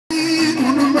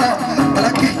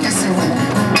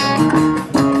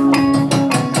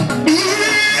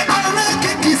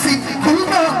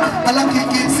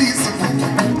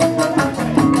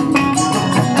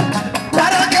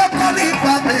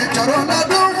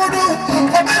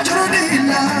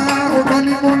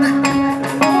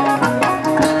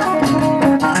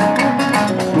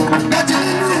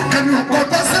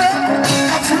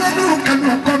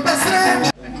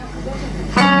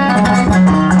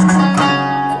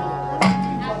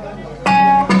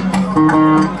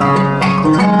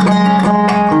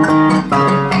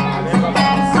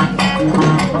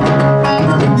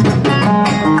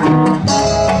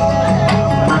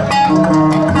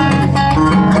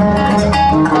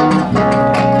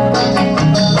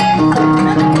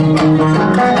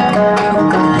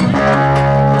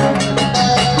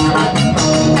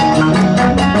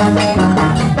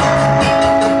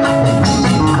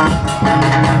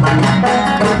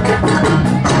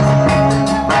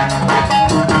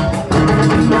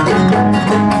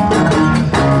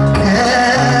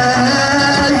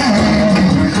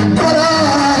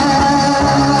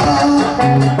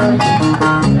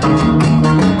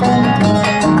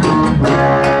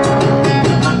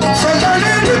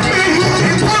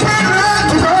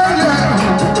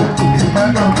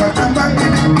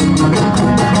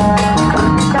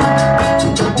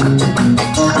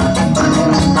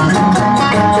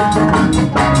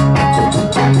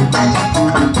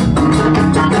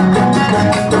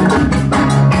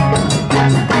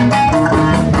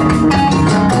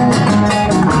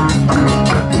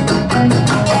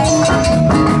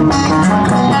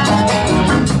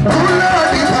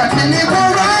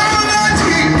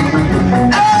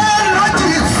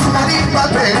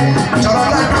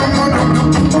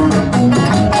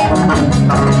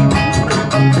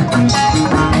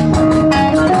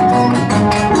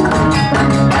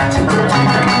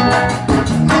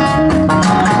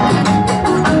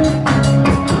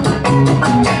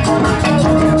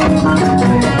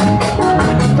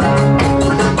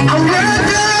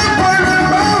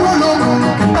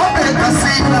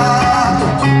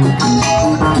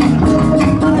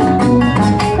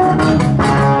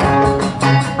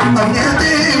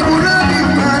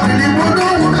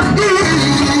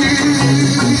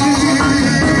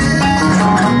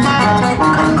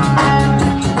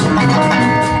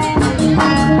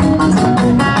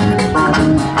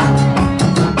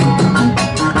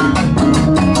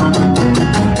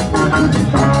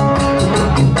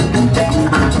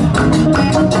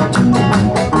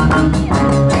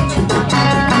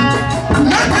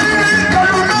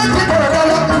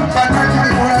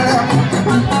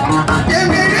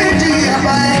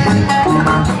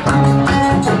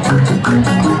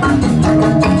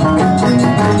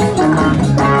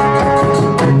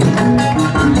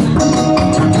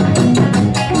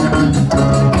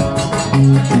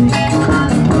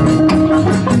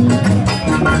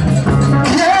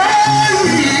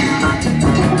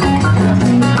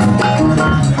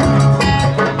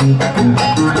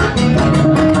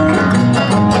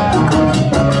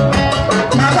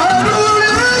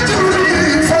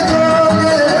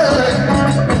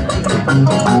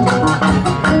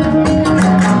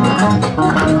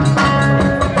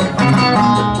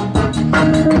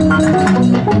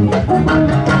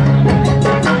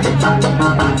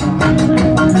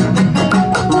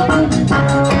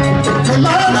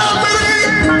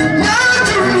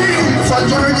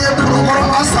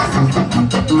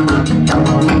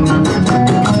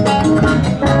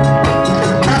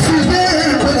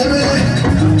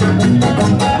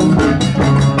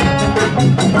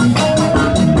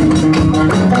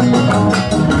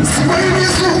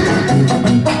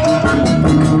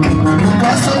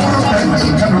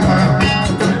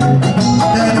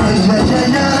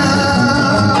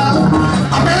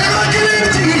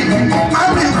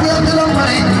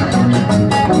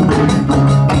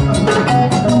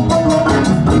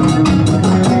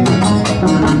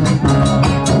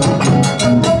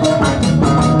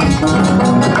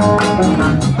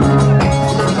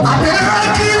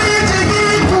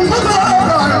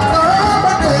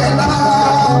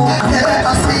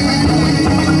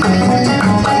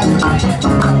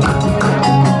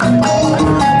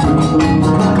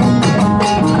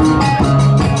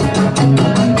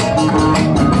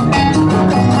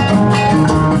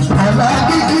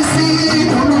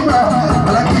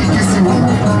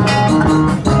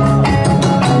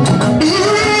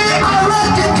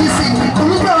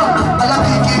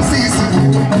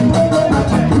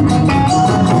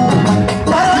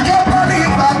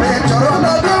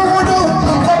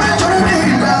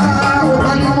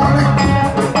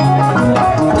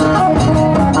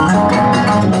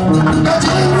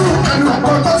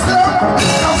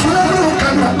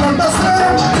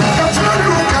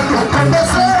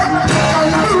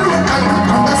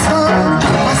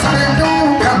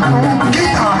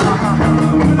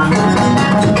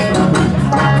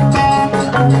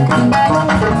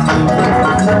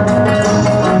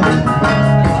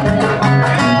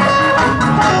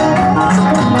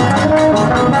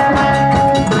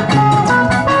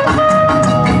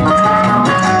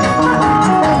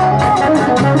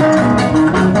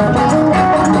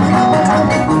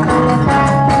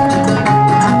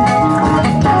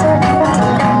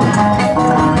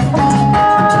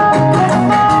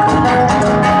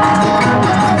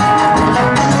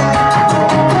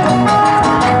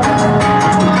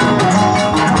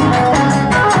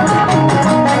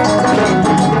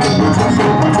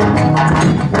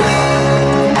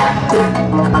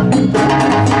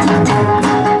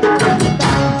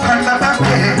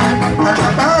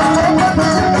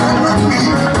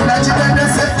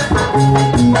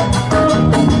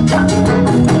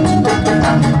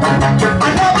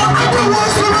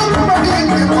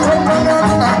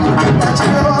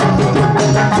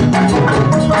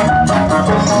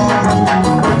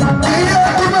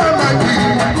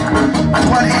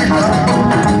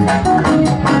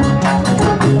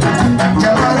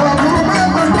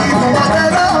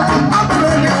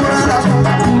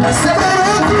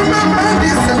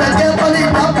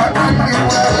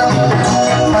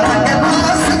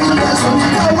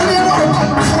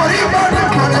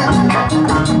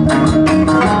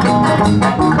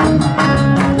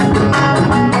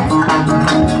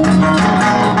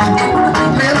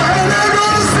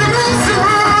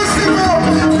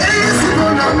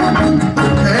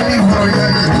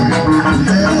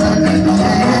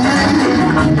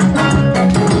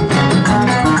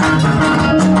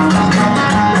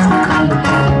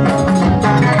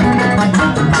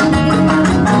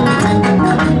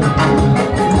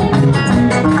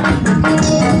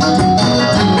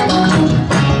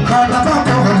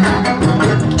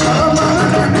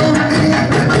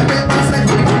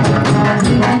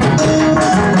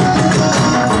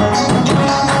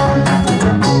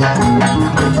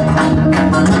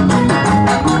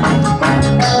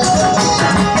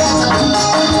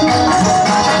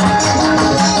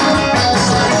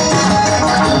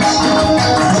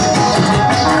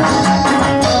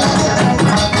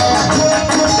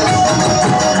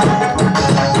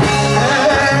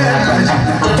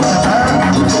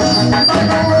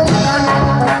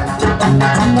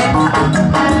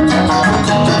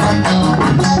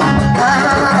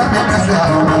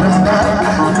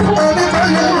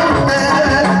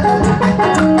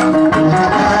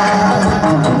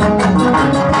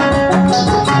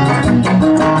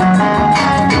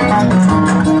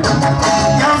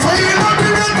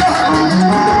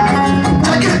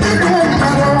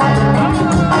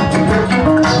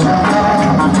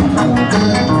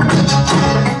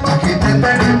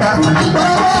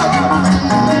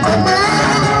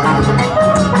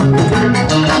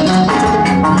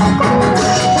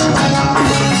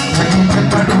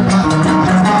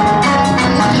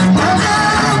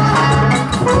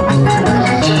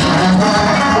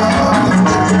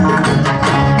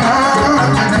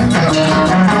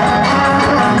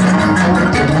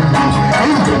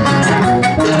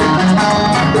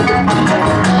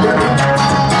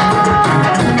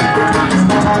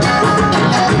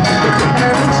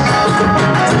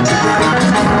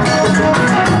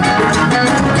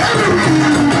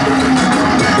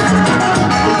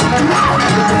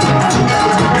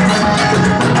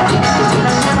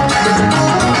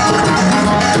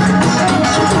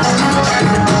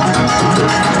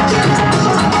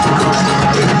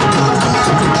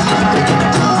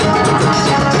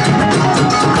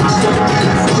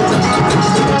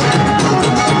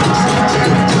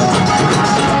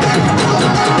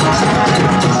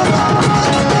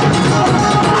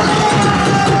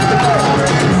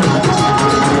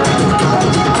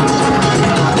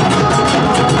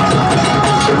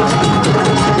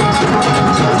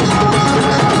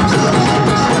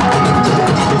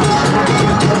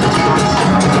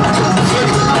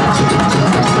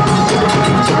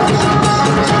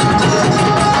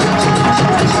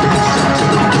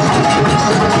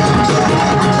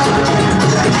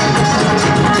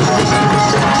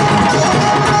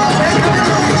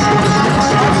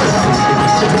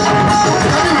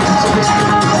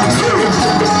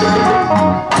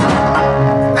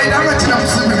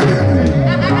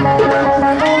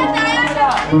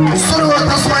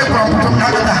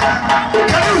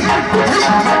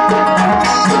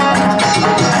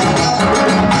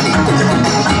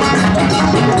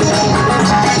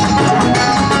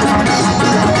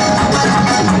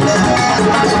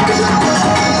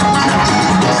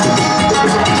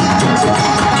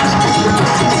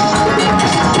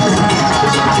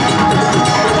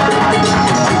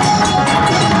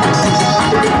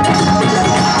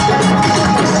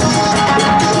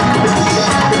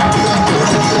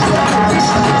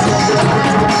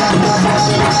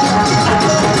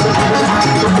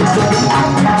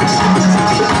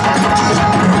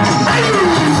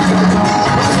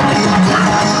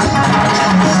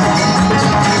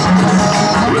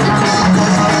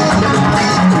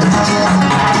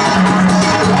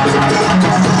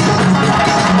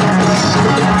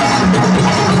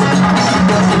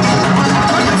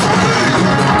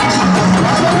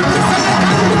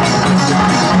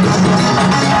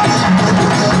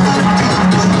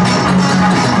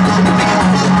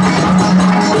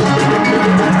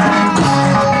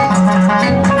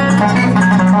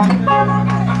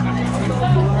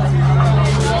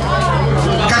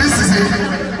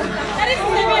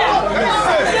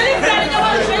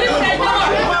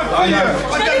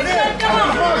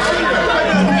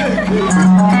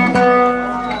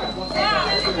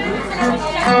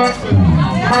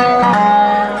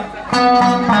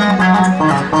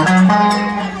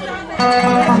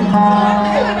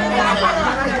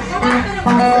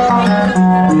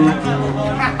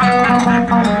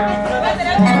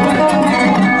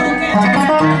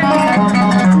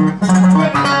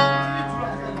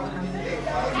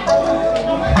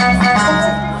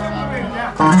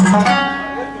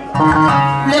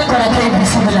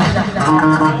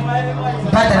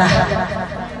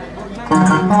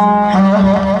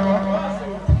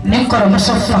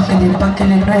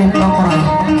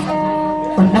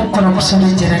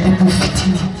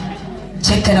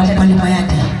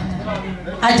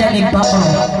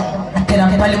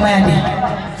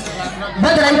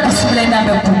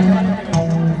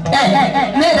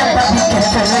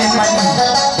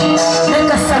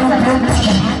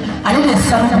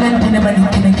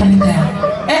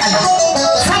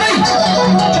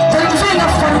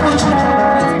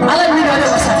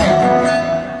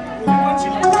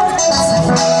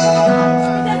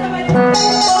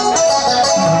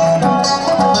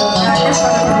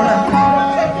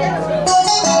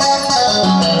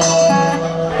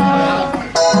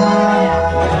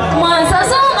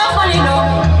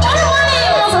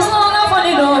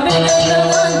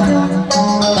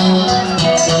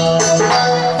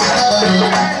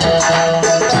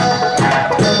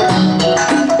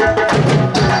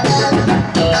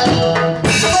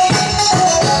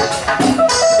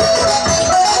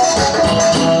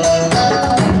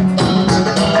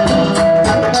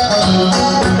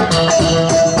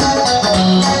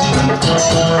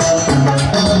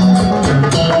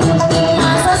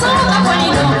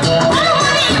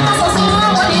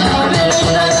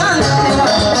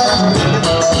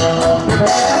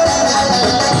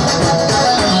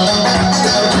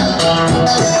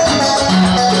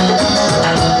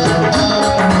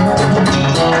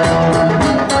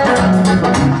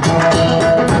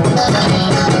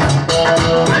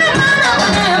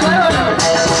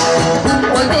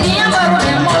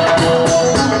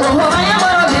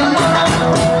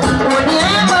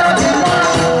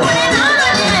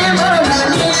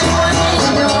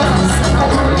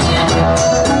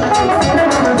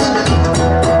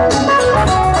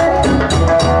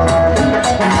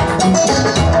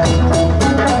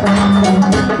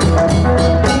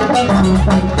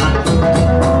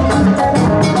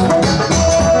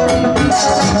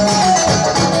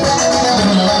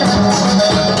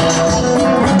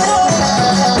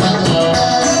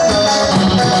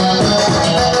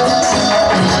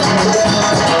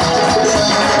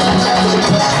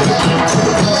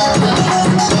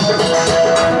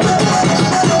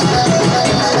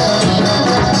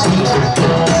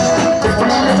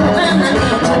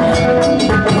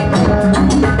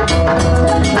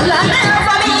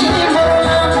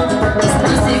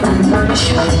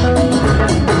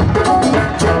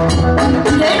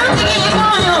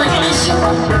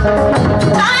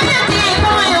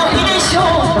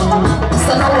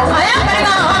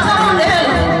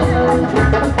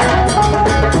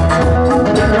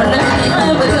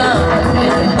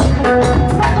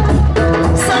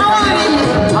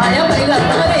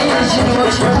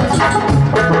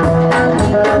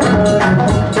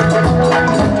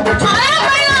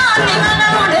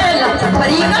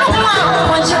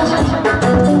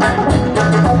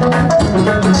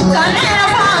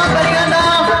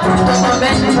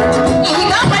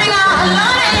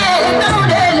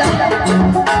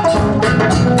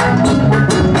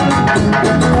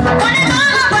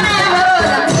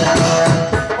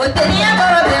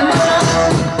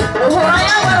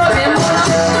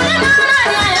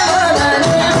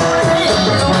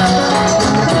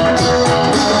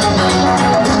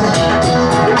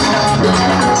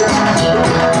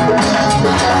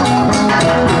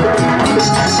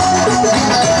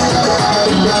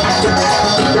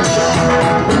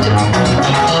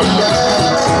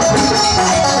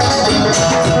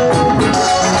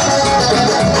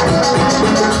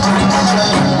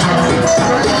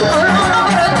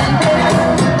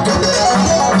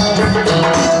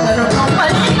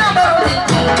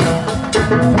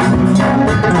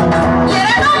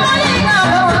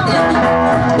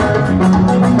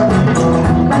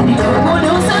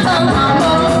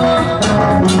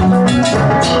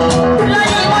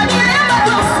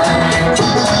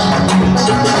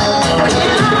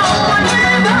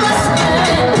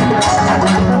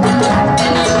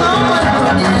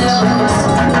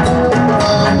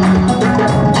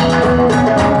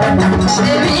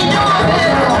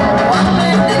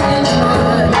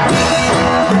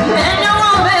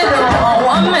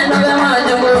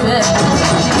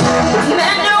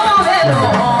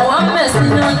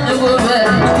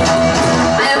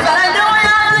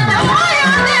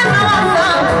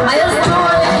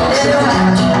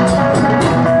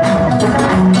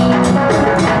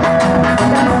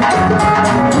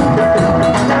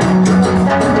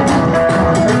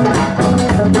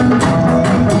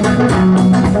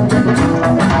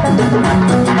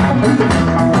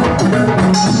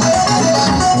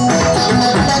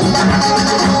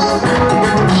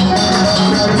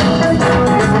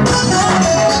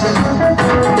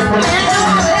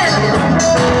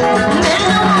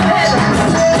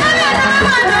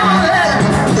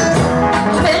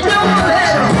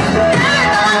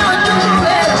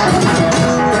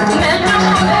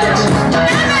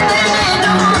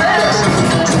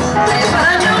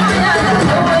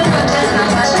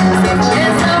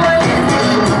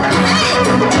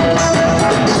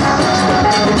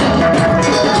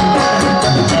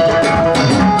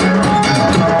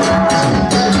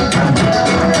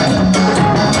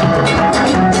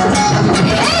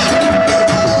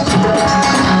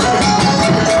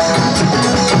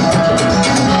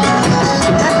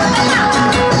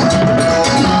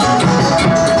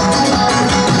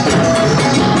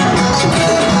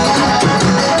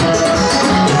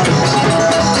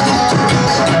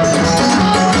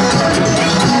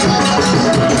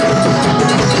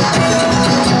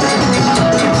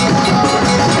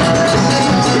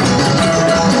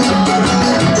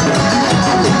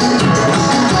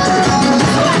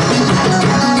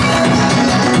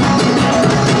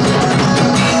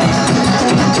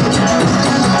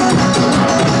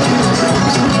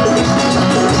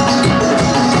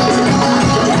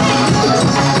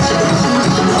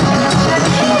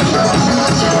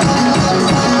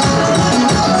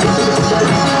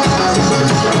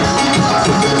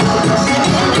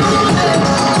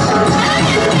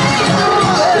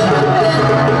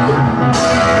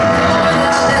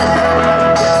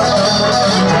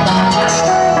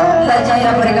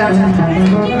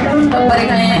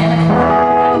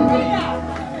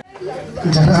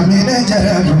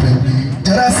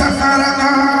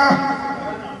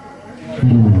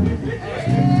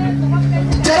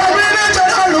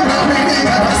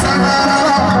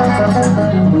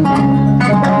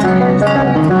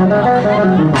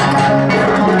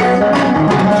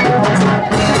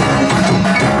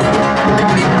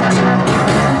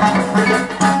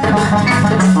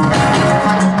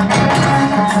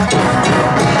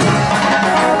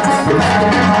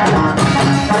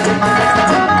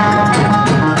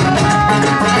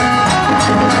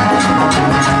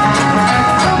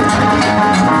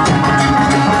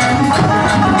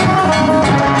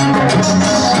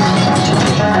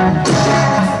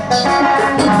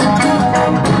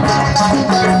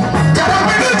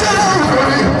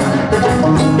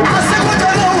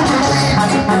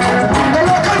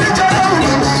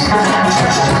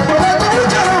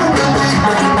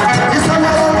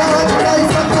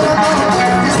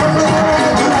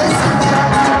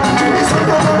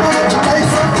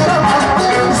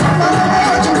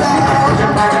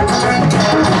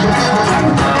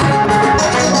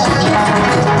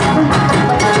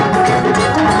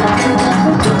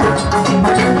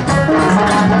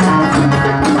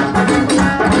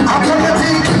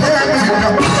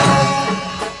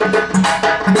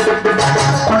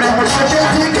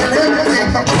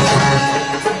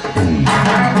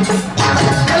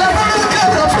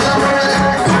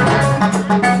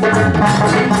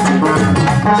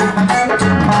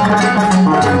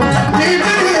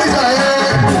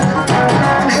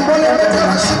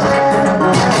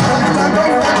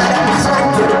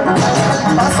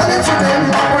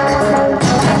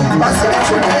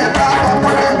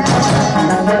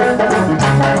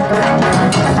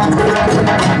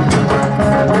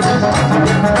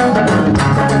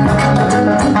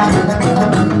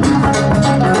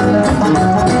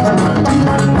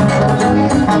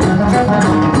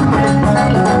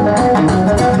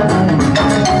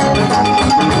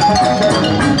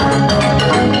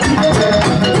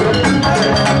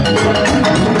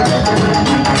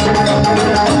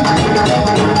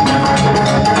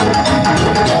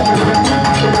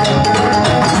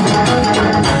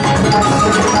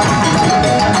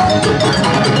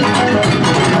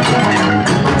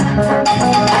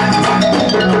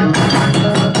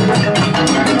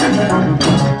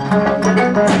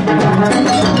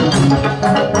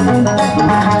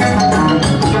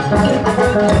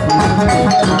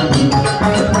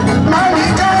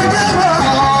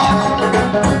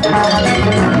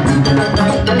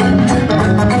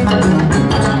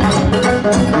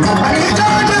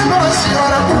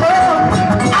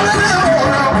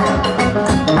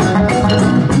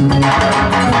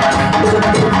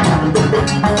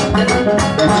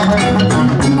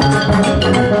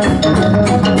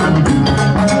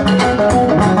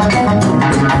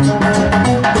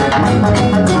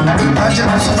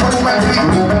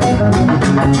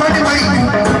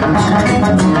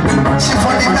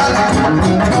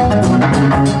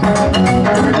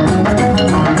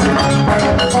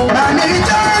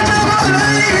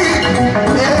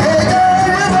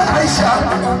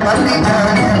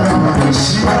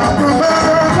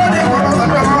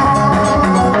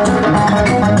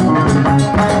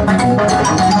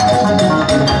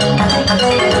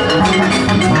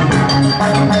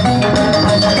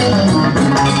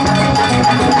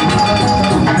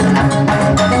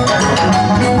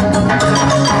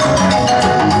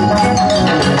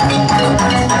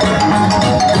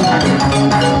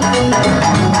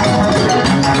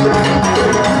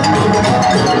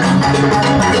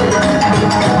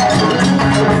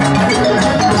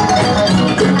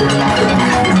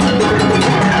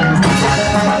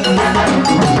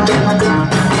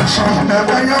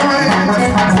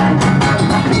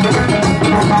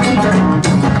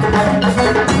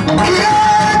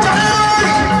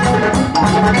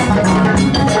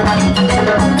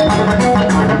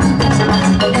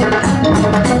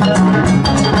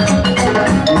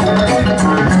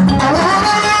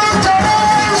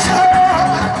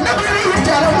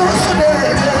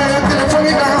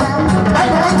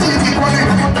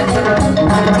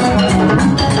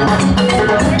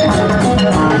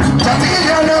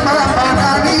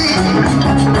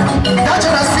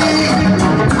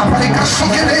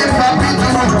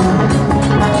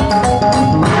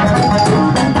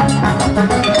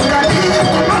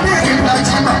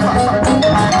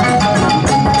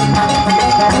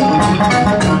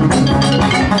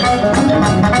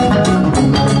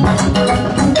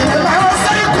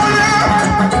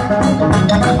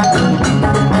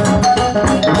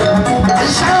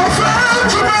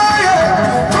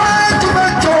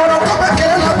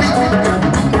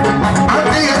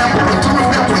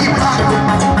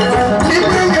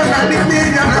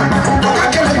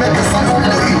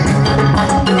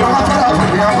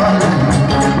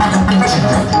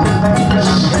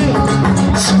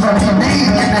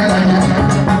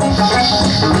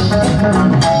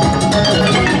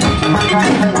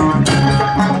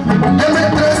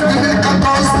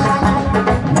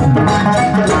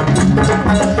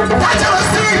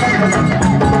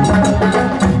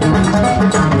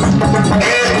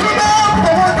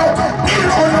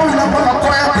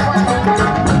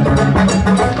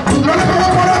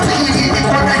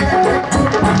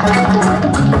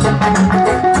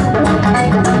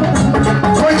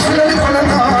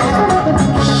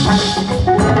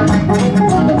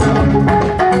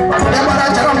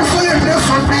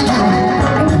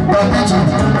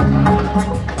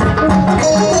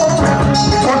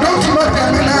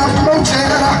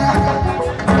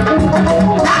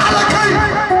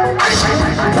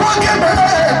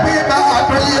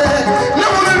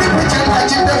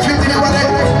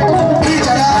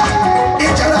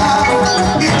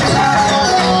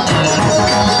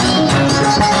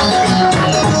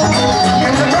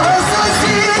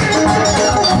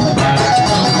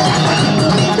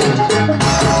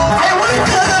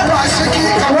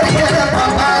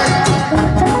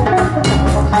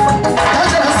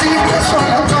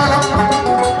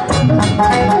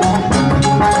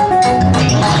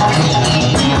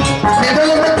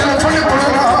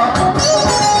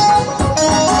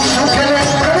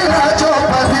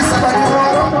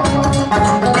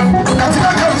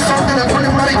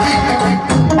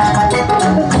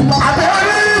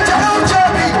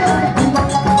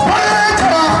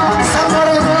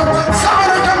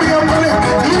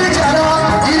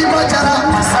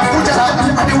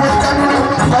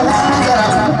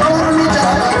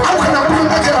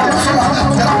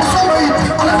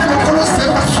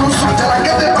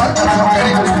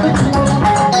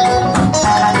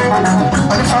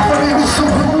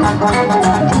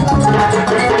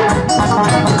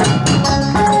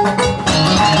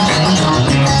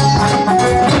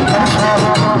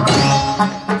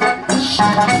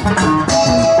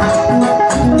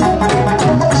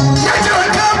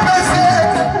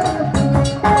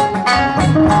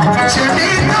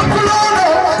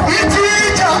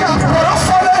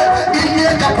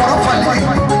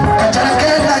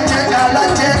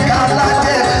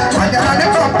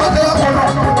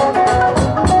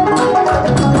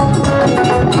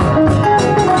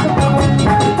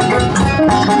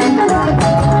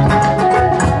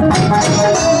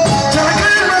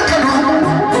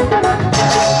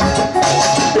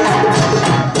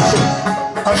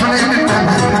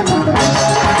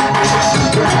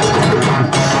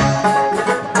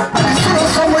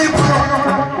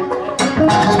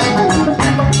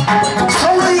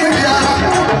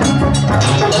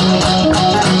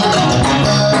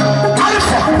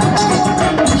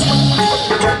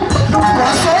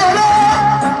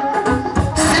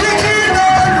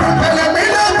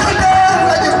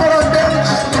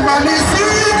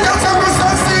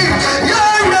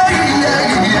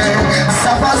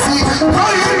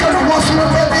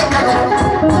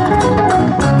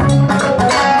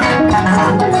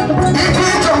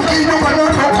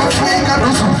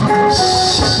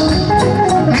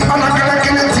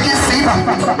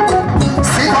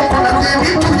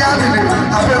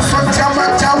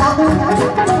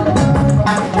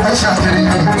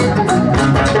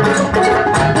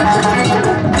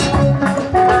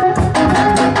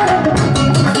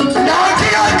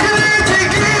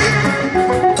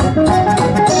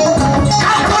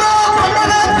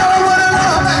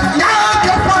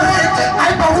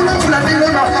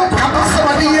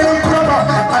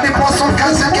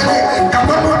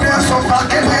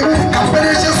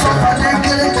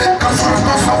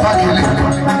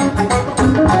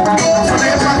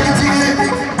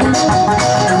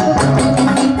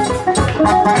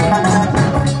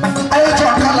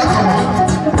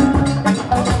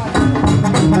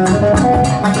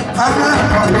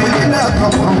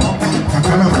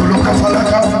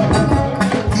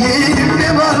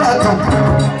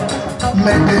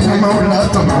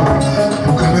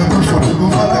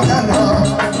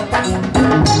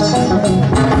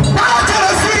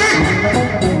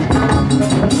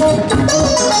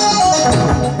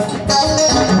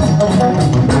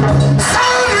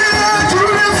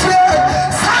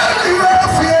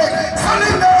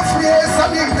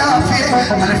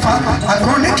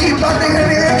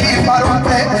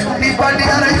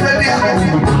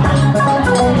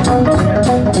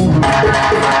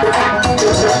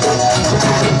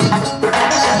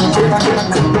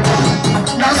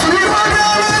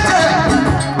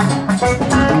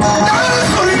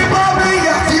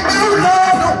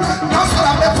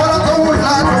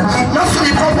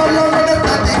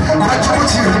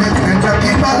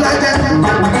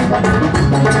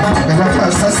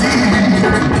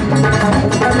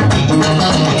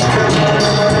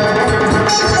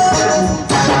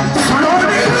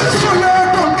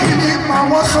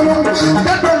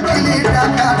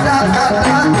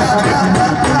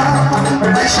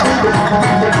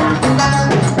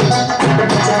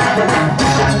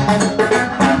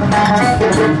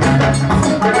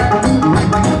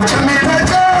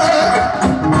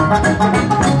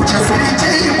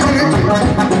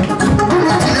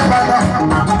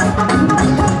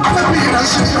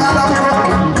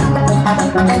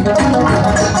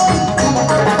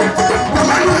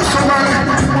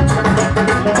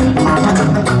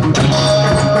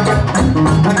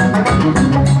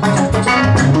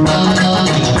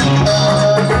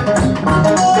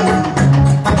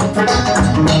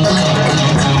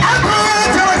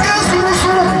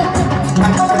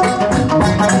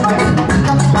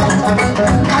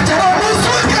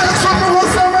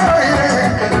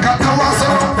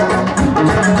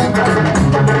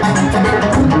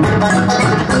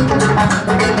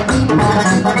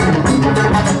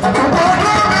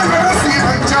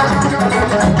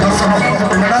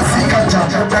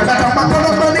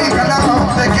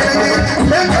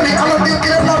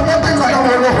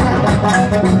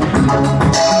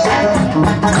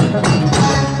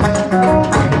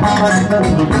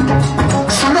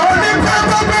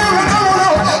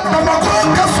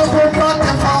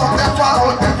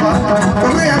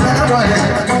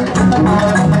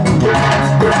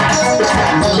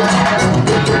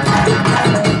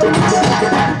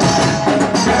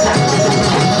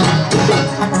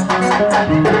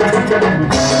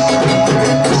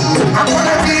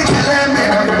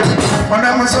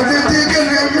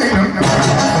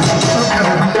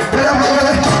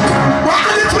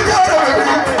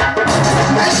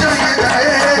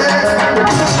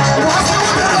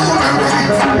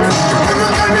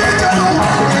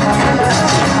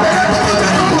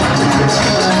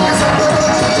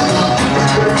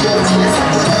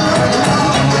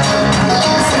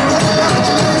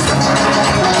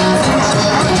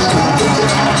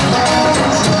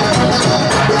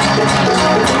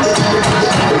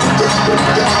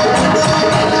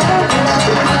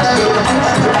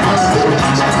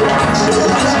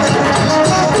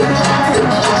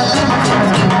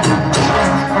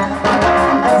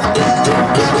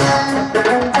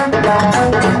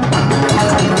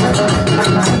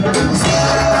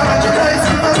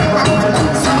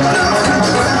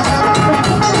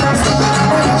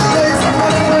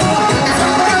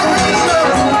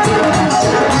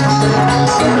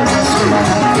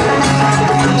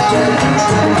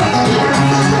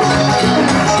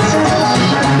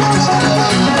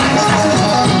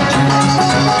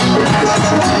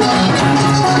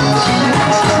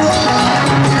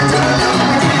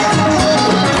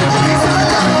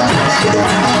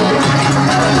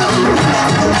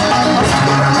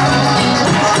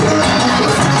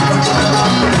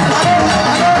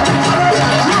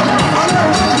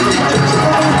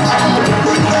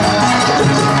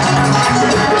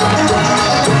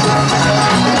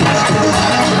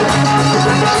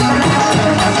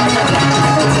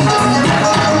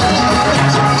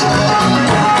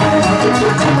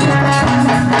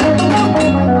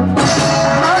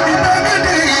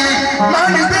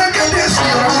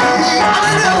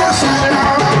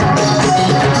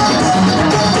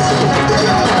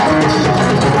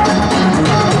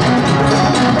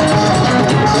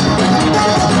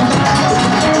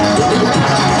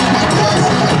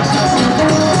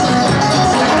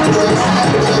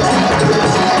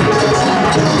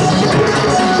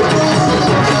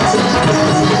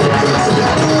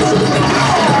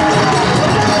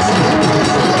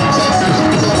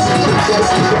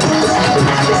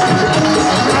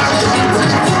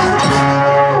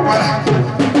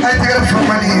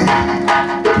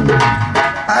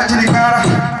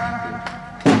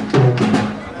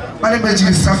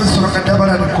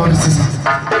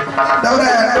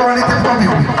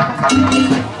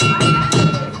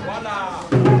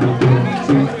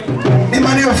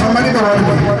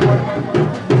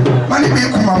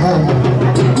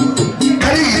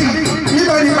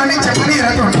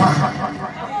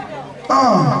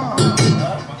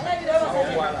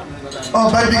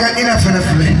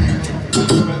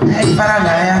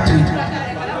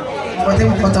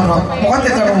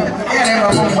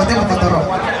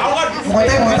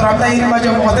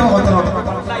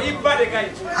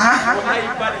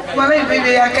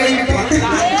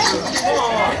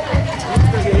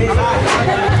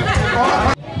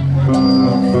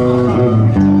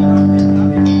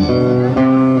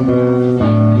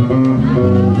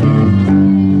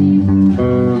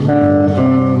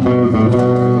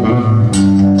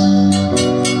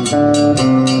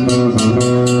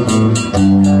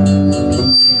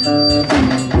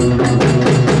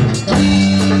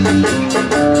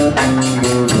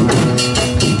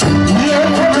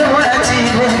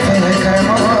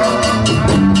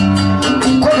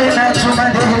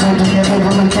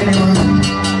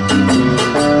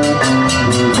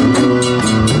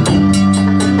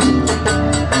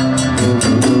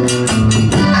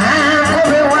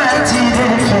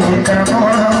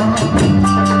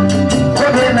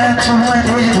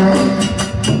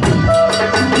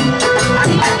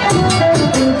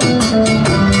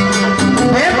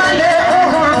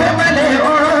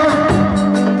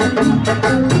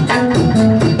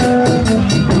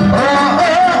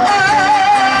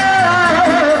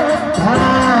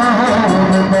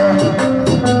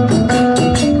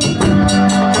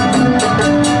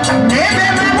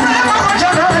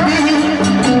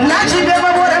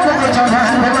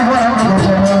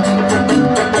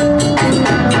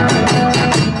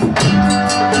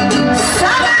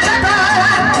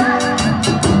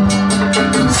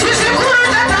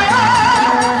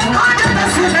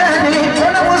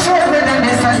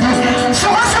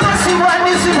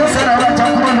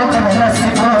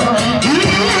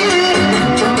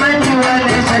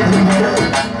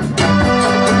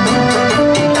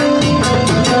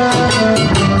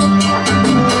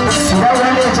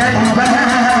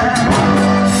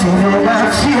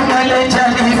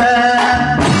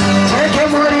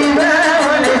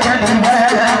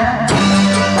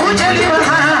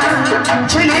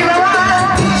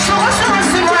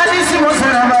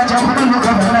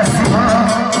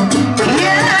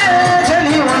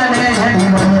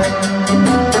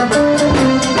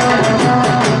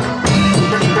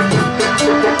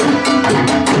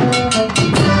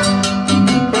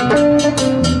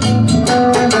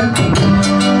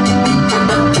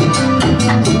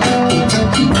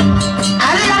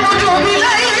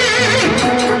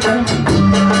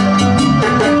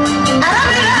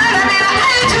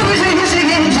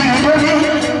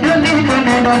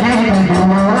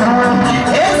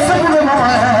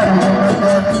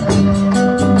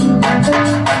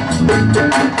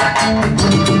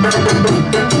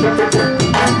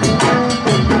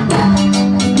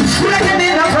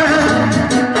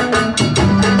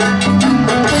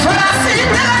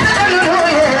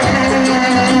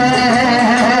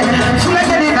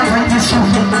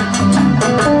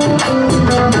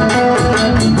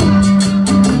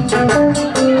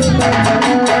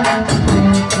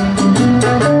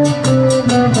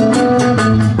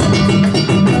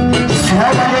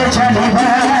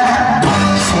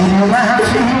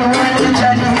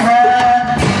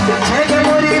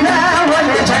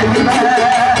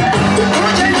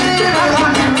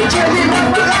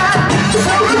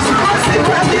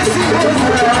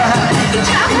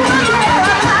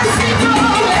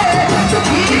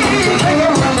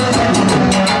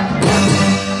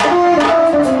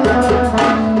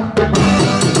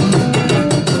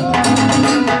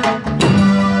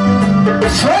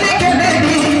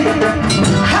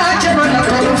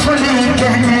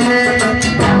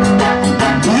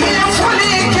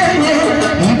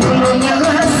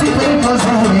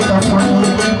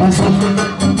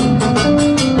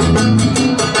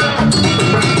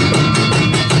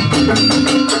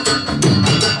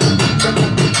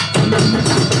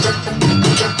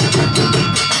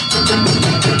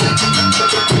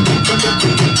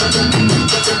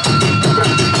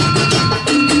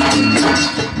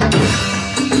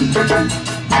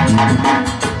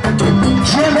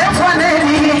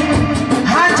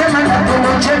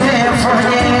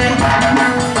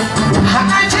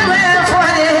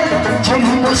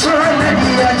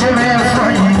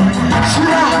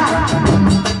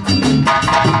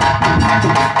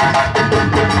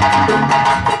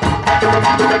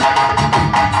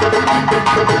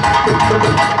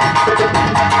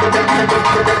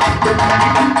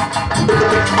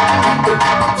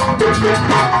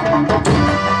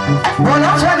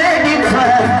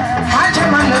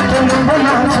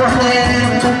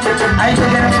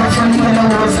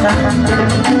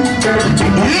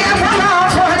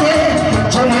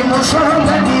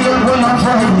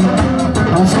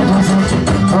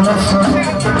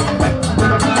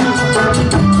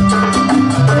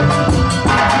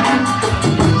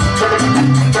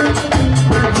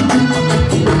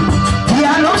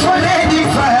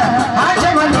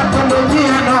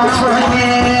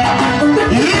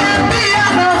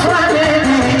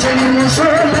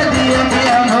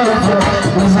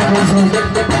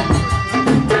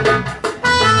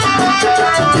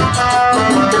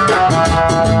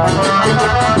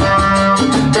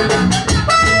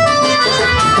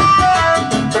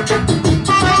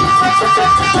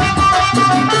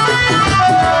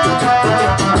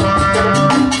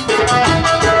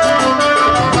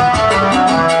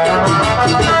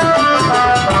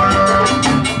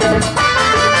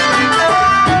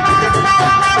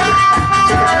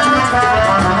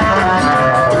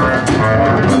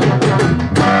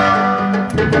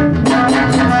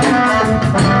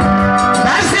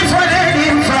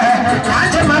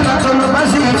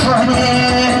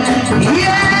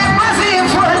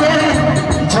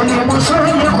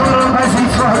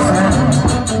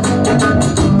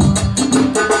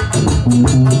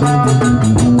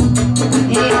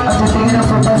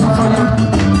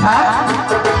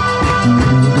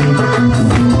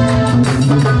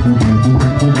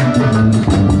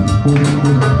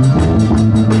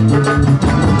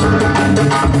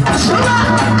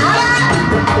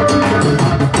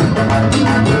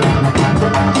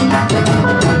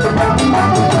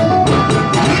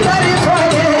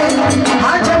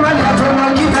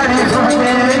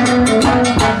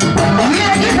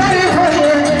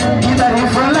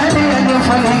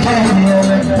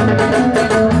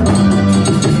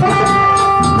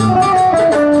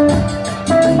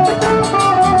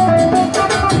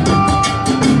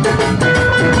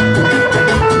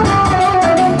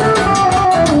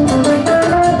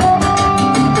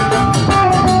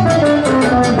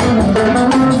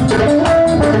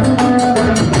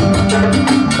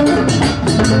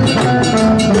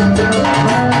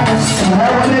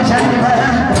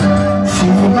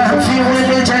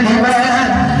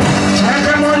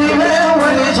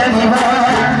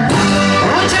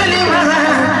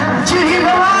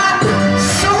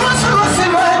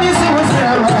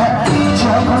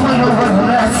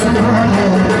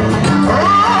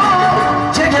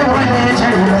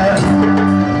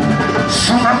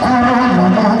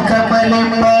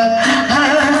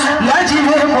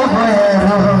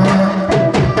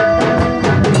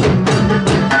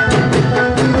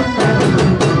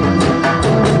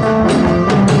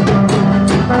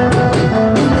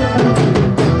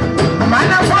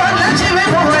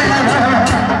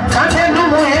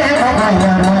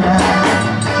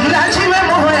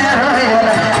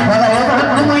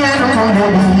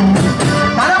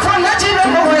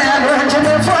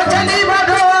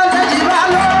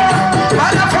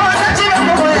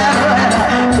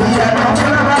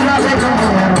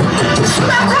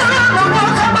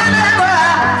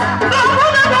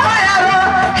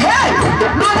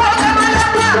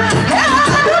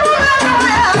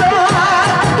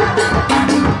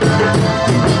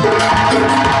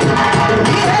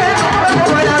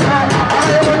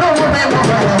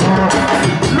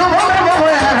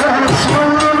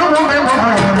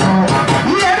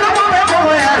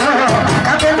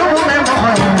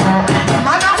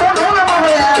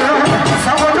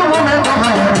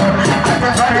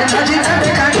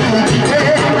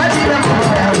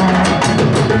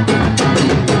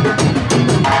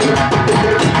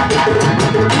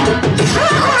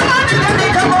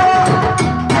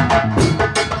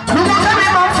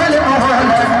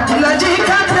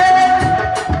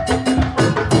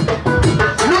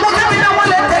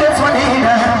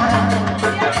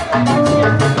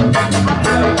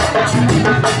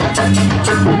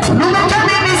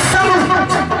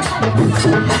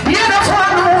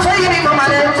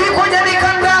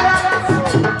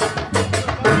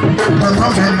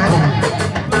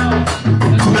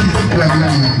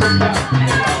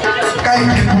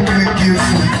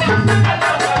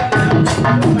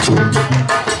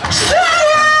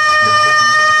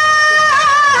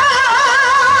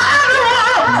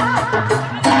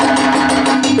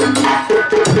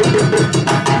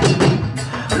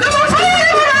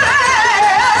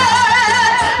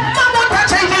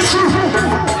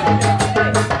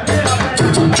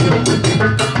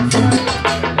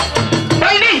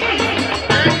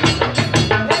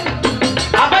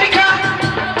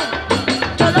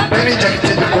Jali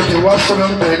jakite de kote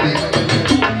wasolon beni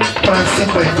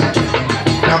principe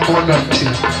na monati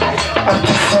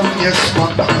artisan yes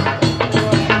mamba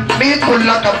ni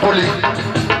kulla kapoli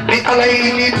ni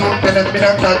alaini no penamina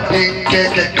tate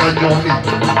keke kanyoni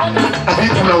abi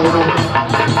pula woro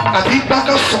abi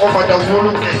baka soma da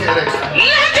woro kere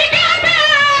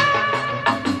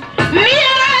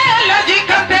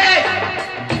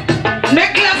ne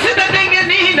classe da dengue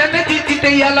ni na netiti te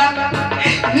yala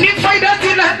ni faida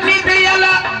tina ni te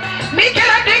yala ni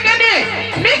kera dengue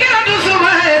ni kera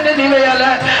dusuma ni yala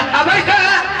abarika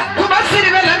kuma siri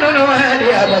bela no no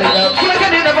abarika kuma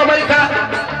kani na babarika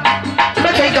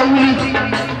bakai ka wuli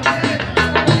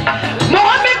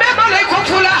Mohammed be malay ko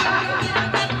fula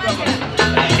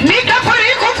ni ka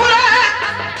fari ko fula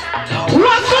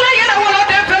wasula yana wala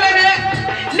de felene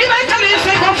ni bay kali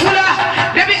se ko fula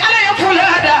debi ala ya fula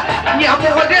da ni abu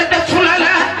de fula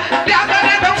la da ba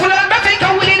de fula ba kai ka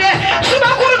wuli de suba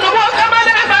kuru no bo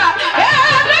kamala ba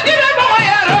na dira bo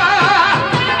yaro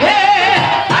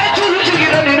ay churu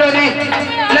churu ni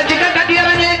la jika da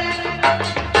dira ni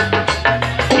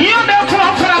yo da fura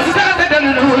sa da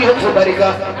no yo barika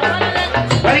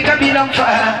barika bilam fa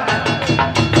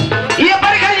ya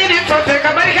barika ni fa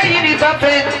ka barika ni fa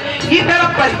pe itara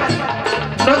pari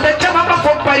no te chama ma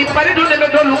ko pari do ne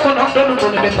do lu ko no do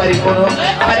ne be pari ko no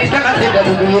pari ta ka te da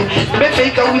lu be fe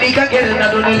ka wuli ka gere na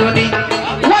do ne ni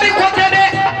wari ko te de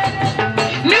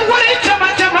ni wari chama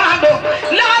do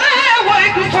la re wari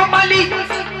du fa mali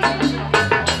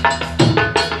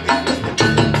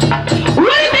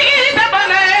wari digi ta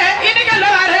bana ini ka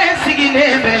la re sigine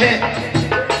be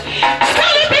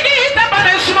sali digi ta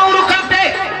bana smauru kante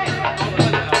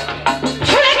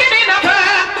fulege ni na ba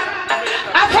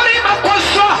afori ma ko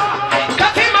so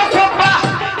kafi ma ko ba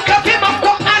kafi ma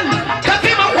ko an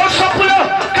kafi ma ko so pulo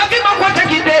kafi ma ko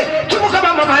takide tumu ka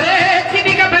ba mamare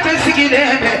ini ka bebe sigine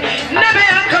ne be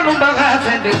ankanu ba ga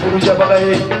fende buruja ba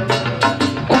ye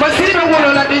kuma siri be wolo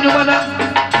la dinyu mana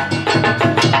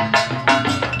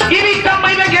ibi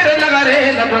tamai be gere la gare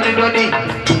la doni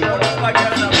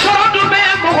soro du be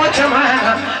mo ko chama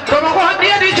ko mo ko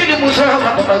dia di jili muso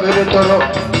ma ko ba gere toro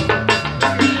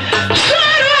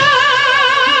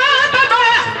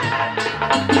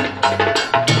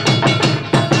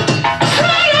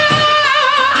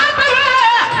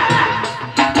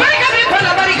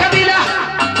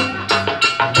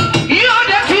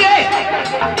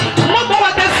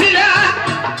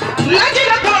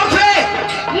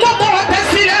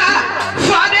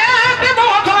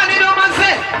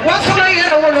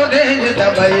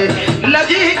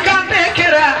LANDJI kante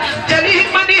kera jali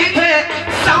mani fe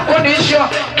sans condition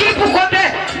klipu kote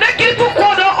ne klipu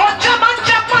kono o chaman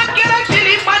kera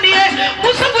jali mani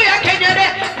musubu ya Kenya de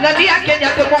ngadi ya Kenya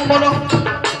te bongono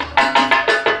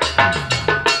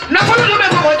na fulu do me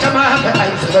ko chama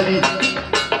ay sabali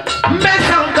me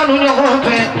san kanu nyo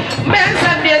hofe me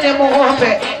san ne mo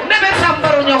hofe ne me san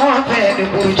baro nyo hofe de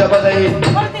buru jabadai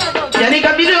yani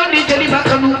ka milioni jali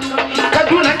bakanu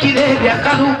kaduna kile ya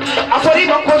kanu afori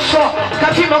mako so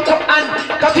kafi mako an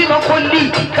kafi mako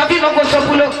li kafi mako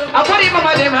sopulo afori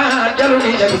mama de ma jalo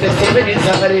ni jabi de sebe ni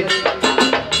samare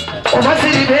kuma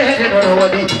siri be de no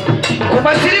wadi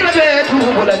kuma siri be tu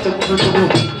bola tu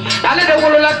ala de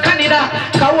wolo la kanina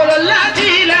ka wolo la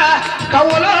jila ka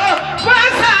wolo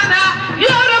fasana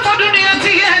yoro ko dunia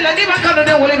tigela ni makano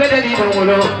de wole be de ni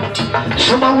wolo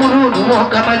suma wuru mo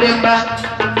kamalemba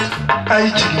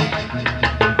aiji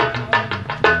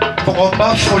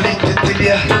Pogba folie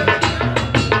tetelia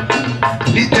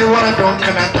Lite wara don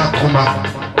kanata kuma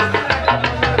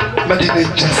Madine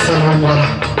jasara wara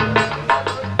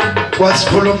Was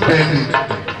polo beni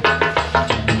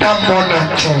Damona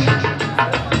chon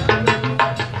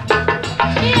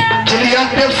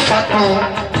Kiliante fato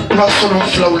Wasolo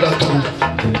flaula tru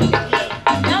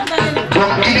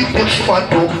Don kilite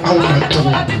fato auna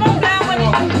tru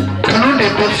Kanone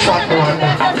be fato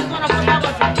ana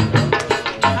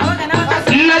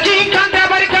LANDJI kante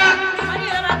barika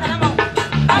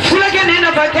fulage ni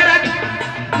na bakerak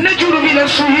na juru bila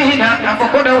suhina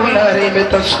akokoda wala rebe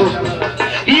tasko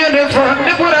iyo ne fo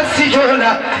ne pora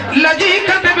sijola LANDJI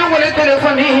kante be wala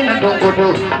telefoni na dongodo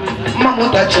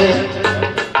mamutache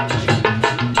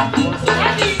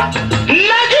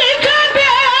LANDJI kante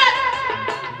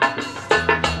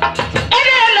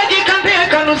ere LANDJI kante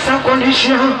kanu sans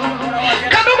condition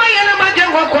kanu bayala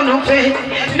majangwa kono fe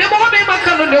ne mo be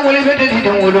makano de wole be de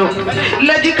wolo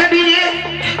LANDJI kadiye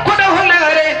ko da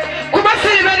holare kuma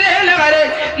sebe de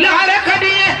la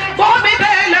kadiye mo be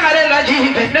de la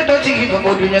LANDJI be ne to tigi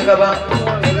mo dunya gaba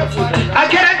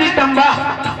akera di tamba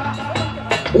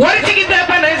wal tigi de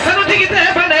bana sanu tigi de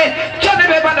bana chone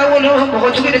be bana wolo mo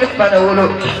jugi de bana wolo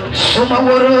suma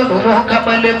woro no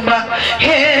kamalemba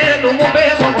he no mo be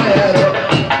mo yaro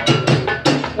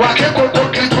wake ko to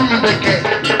klipu mbeke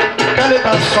kale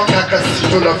ba songa ka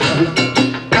sito la fu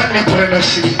kane prena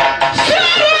shiri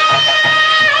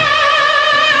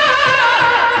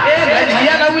LANDJI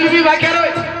ya wuli bi bakero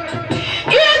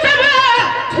yetaba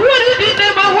wori dine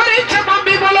ma wori chama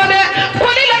bi bolode ko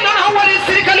ni la na wori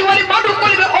sirikali wori madu ko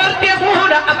be orte mo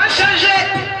hoda ama changer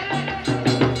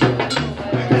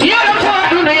yara fo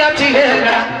dunya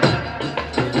tihera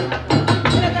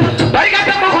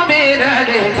barikata mo ko me na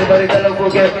de barikala ko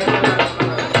ge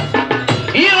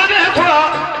yode ko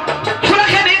fula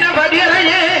kene na badira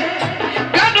ye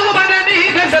gandu badani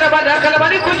de sara badakala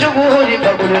bani ko jogo ni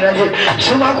bagulira je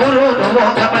suma koro no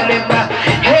kamalemba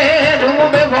he no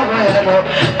me mo yaro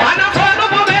ana fo no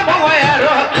me mo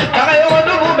yaro kaga yo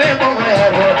no me mo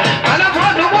yaro ana fo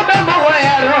no me mo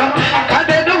yaro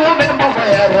kade no me mo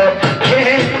yaro he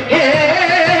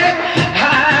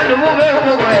ha no me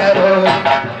mo yaro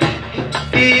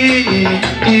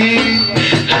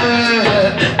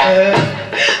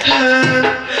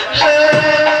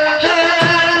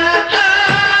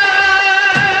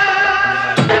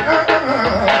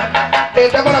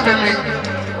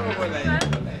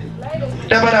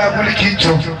Dabara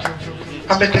bulikicho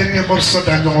ameteria morso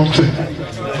da nyonfe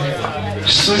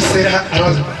so sera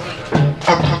raz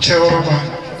abuche oroma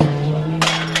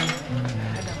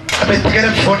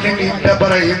ametigere foni ni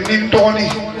dabara yini ndoni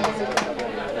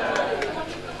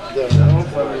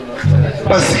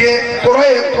parce que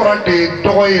korande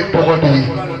dogoye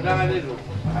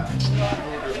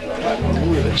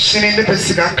sini ne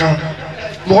besigaka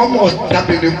mo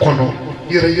tabele kono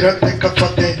yira te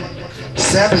kafate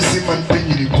sabe si man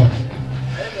penyini ko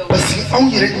parce que on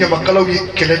yire nyama kalaw ye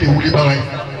kele de wuli bagay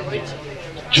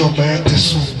jomba te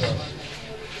su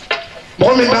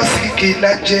mo me nasiki ke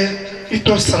laje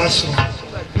ito saraso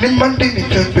ni mande ni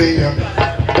tembe ya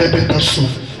bebe tasu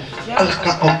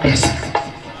alka ompes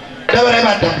dabare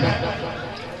ba dabna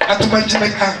atuma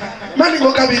jimeka mani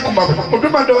go kabi kuma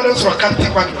oduma do wala so kanti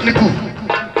kwa klipu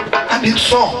andi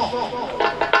so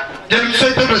jeli so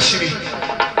ite do shiri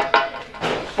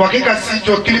wakika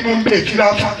sijo kilimu mbe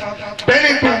kilafa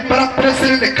bene tu para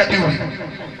presere de kadiwi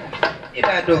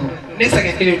ida do ne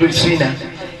sanga kili do swina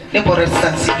ne bora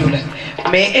sansi jola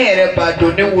me ere ba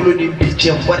do ne wolo ni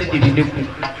biche wari de ne ku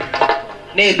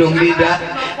ne donglida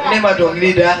ne ma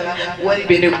donglida wari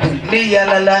bene ku ne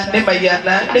yalala ne ma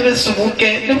yala ne be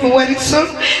sumuke ne mo wari so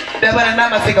da bara na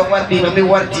ma sega wardi ma mi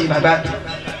wardi ma bat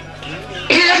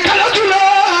iya kala tulo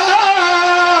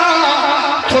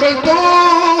toronto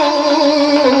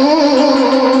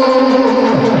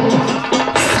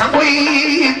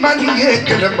mani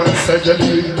ekele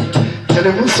masajali tele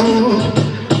muso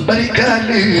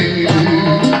barikali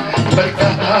barika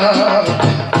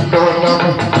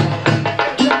nonamu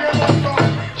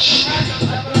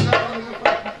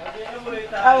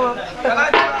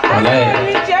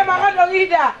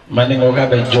mani ngoga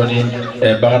be Johnny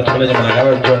bagar to le mana ga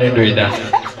be Johnny doida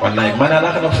wallahi mana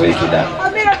la kana foyi kida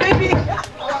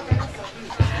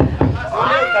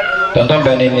tonton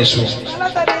beni nisu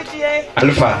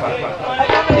alpha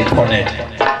il connaît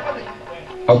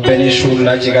au Benichou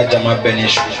la jiga jama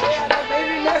Benichou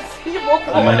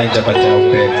amane jabata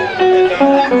au pe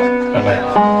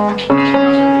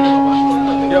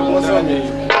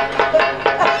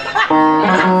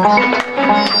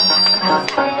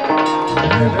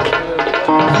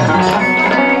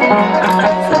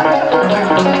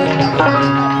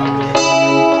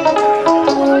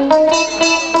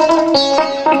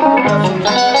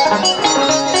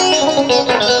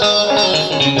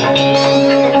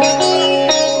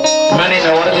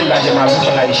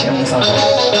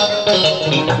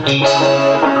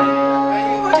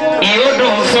Io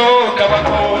non so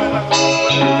cavallo,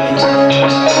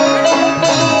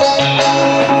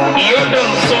 io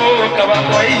non so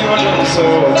cavallo, io non so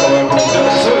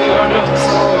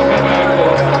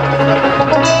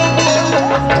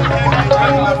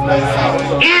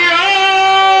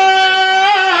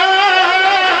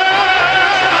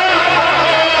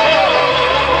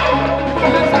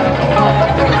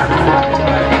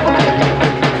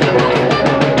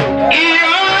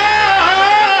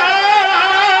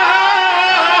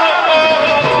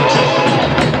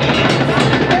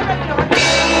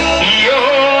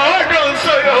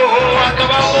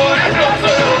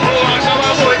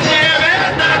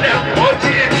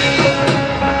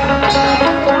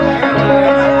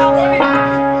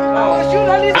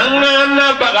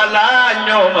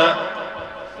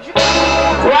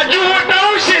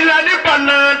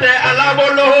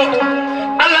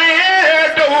Ala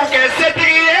ye do ke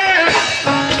setrie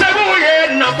sabu ye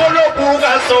na bolo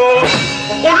so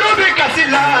ulubi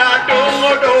kasila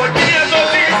dongo do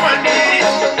Jesus imani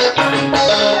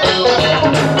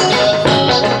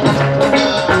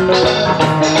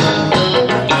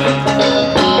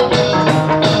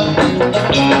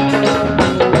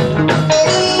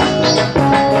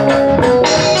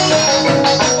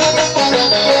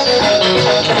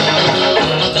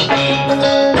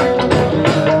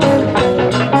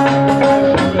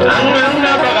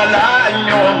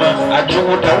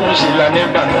Shila ne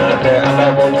banate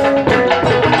alabo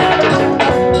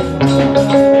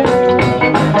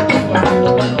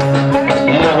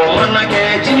mo mana ke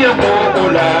jiye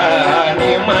bola ni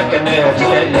makane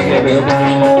lege be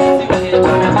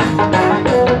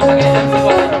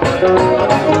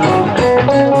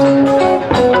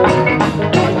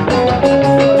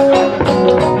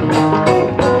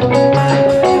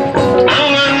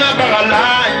angana bagala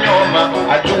nyoma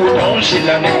aju don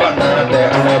shila ne banate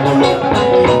alabo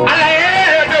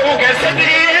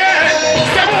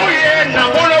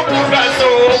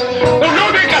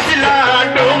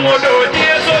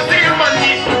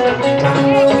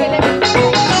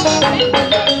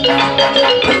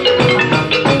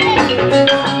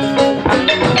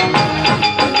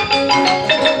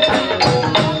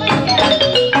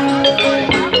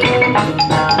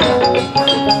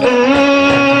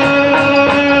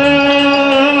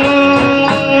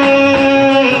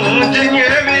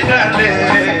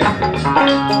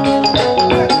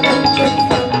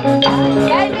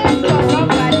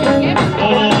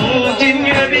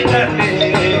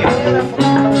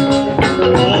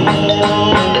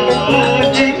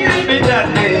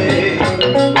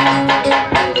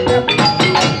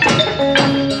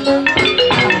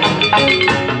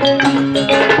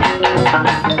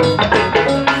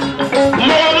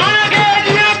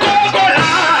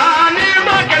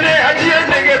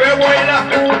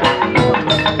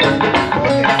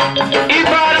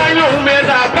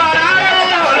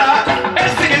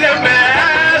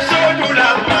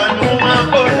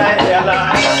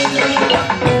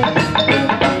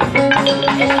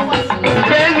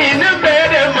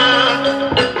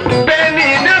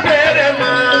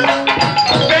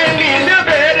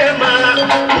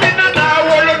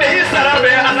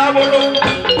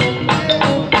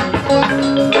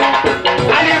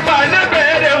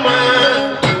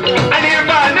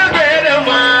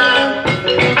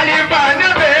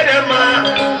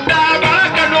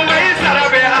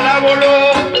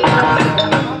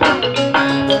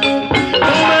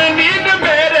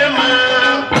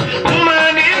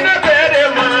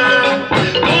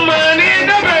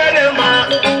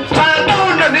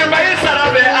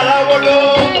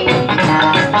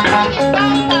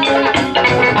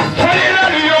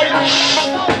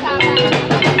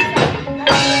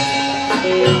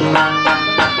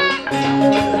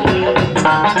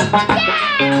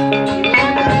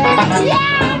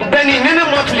Beni nene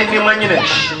mafli ni manyine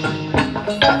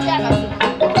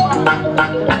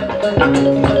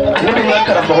ni bi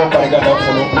ngakara mo ko ga da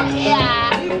folo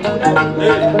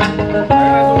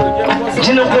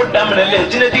jina ko damle le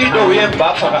jina digi do ye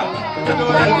ba faga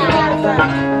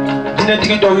jina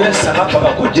digi do ye saga faga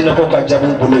ko jina ko ka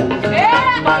jabu bulu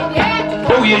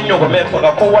do ye nyogo me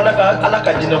faga ko wala ka ala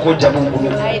ka jina ko jabu bulu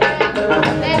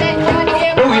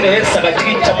do ye saga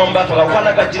digi chamamba faga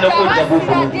wala ka jina ko jabu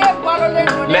bulu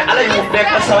me ala yu be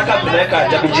ka saraka me ka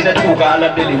jabu jina ko ka ala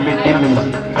de mi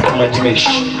atuma jimesh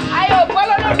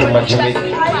atuma jime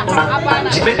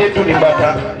jibe de to ni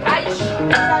bata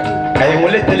ay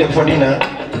ngole telefoni na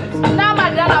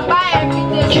madala ba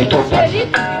invite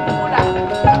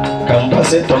KANTE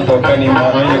se tonto kani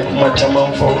mara ye kuma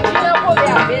chaman fo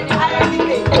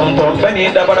tonto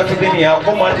bani da bara fitini ya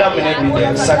ko manda mene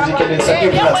bide sakti kele sakti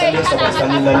fina sande saba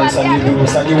sani nane sani biru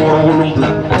sani woro wulumbla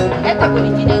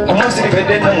kuma siri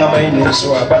fede na ngama ine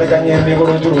so abarga nye me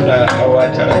goro juru da awa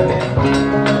tarane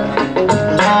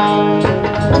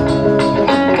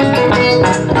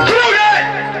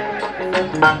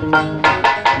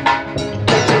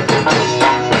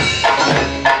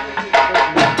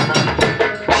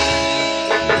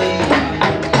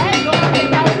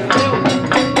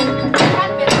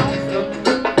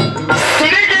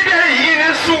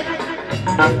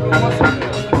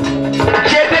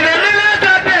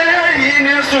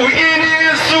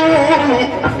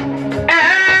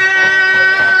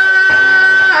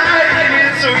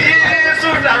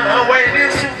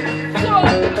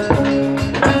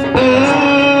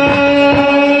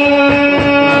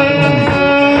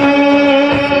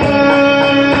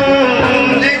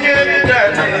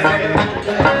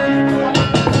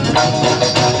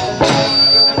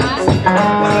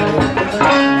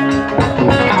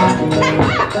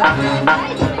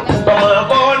Bama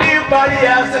boli pali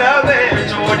asra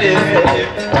vejo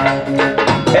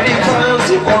Eri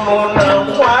France kono na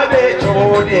mwabe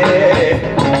chode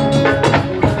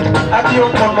Adio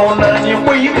kono na ni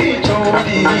wibi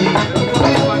chodi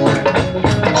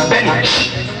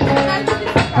Benish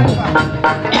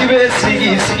Ibe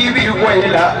sigi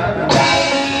biwela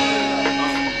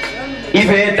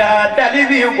Ibe dali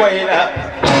biwela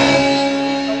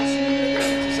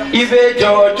Ibe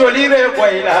jojo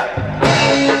biwela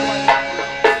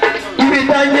Ibe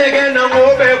tanyege na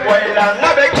ngobe biwela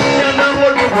ngabe kinya na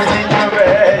ngodu bujiwe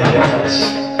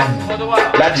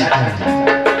Laji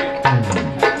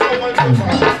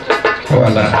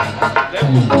Voilà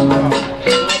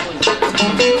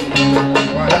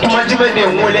Atumajime de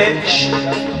mwele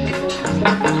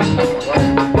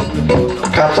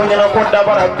Kafonya na konda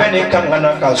bara bene kangana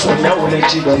kasonya wole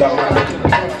chidola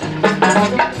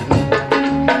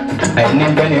Aini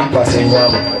bene mpase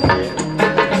nyama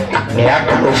Ni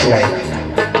akalo fly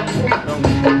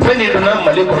Bene duna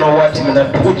maliko na wati mina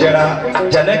tukujera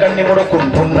Janega ni moro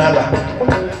kumpunala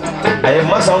Aye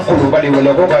masa nkulu bali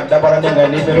wole koka dabara nenga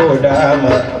ni mero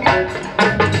dama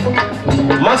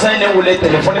Masa ine wole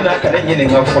telefoni na kane nyine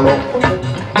nga follow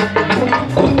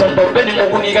Kuntondo beni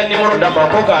mokuni ga nimero dama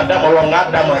koka dama wanga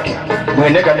dama ke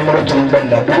Mwene ga nimero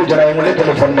tumbenda Dugu jara ye wole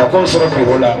telefoni na konsoro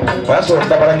birola Waso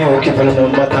dabara ni oki pele no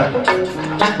mata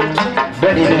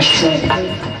Beni ni shu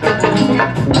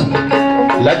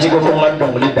Laji go fonga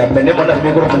dongli da Bene mona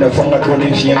migro mona fonga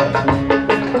doni fiena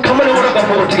Kamane mona ga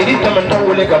mogo tigini tamanta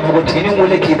wole ga mogo tigini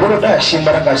wole ki bolo da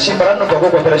shimbara no ga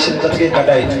gogo bela shin tatike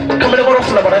kadai Kamane mona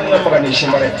fula barani ngam magani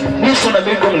shimbara Ni sona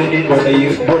mi dongli ni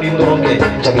doni ndoronge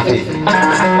jabite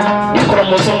Ikora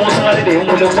moso ngale de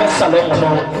wole fa salon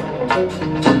no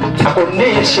Ako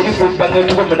ne sherifu bangi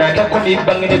tuko menaka ko ni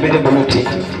bangi ne bele boluti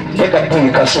Ne ka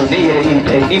tu ka so ne yere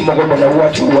ite ni mogo na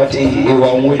watu e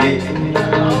wa wole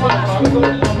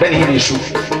Ben hini shu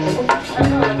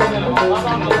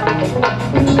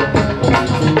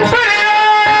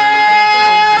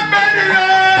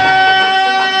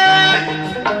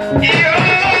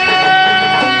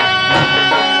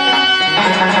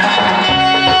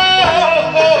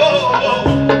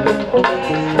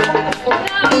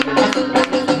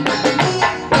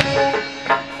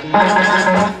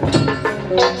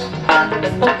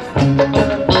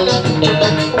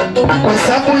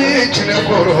Sabu ye chine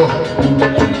koro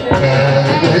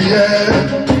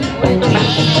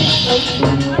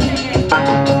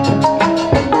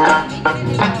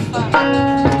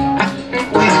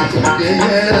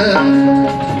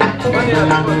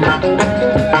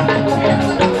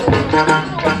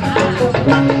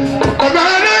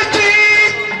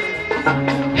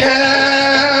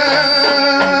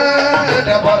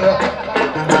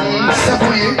Sabu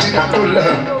ye chine koro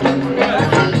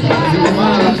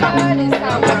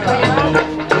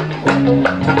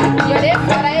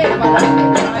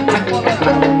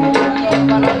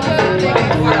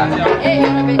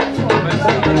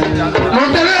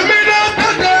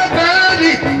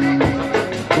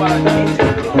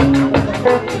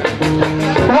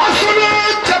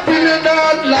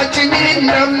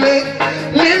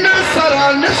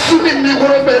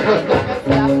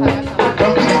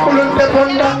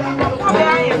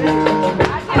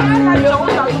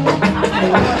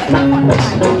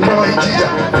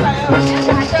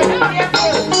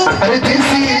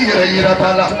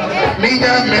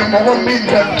Niña me mogo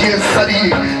minda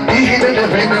sari ihine de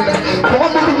venena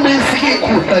mogo me siki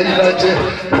kuta ilaje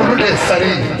ulu de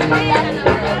sari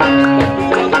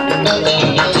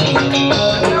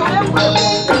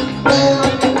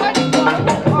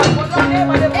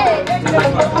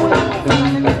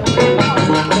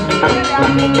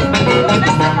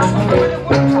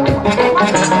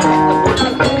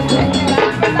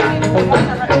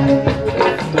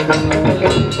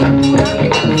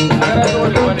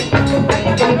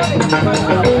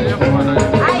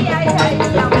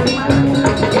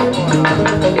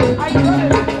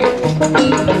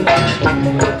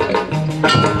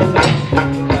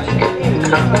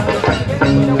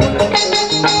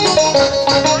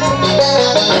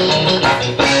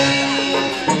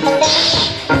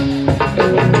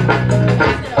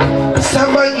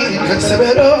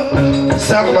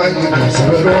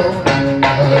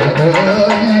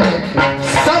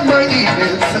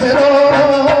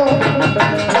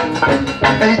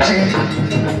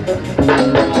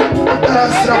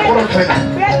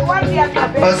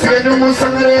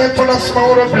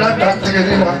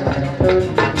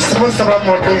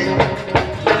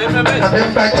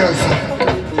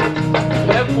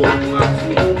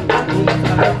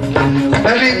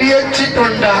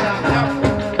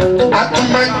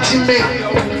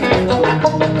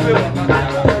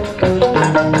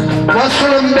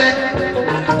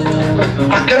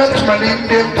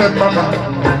tumalinde mama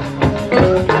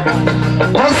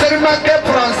conserma que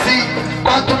Francis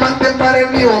quanto mante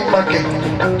mareni o make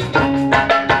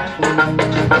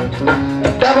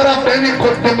dabara beni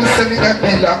kote miseni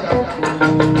ngapila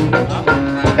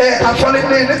afale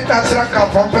ne tasra ka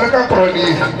fon perka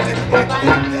proli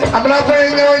amla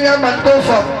fenye onya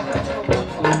mantofa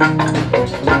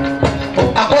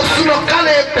akosuno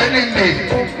kale peninde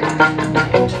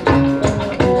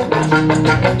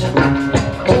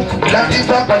la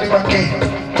diva balibake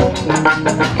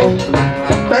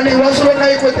bani wasro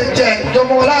nay ko te je do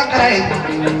mo la kray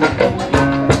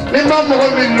ni mam mo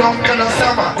min lon kana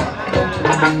sama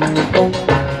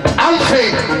alfe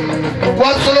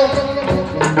wasro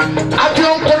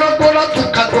avion kono dola tu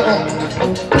kato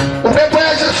o be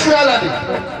voyage sur la vie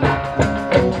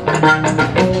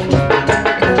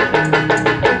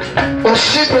o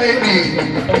shibeni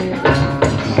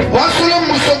wasro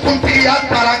musokunti ya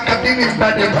tarakadini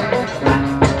badema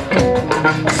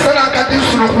sana kati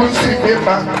surukunsi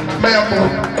bema mayamu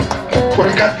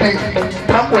kurikate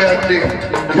mambo ya de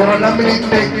yorona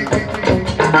milite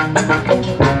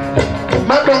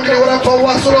madongre wala fa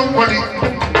wasro ngoni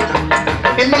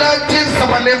imala tin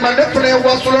samane mane fle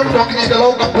wasro ndongi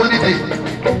dalaw ka politi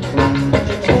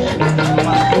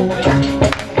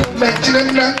metine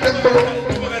na tebolo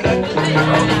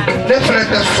le fle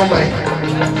de somay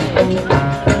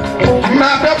ma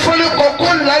be fole ko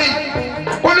ko lay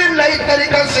koni lay tari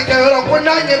kan se ke ro ko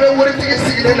na nyebe wori tigi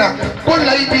sigile na ko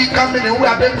lay bi kamene wu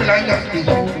abe milanya ni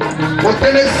o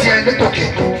tele sien de toke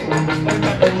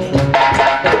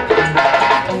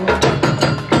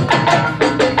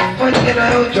woni na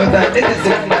yo joda de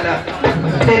se mala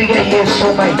terige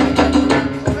yeso mai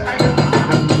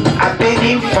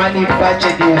abeni fani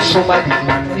bache de somali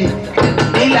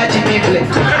ni laji bibele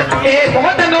mo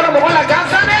hota no mo la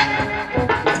gansane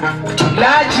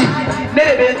laji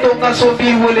nere be to ngaso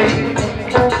bi wole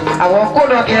awon ko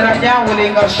do kera nya wole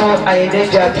ngaso ayene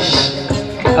jabi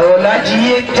awolaji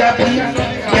ye jabi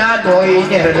nya do ye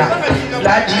nyerla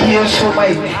laji ye so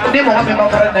mai ni mo me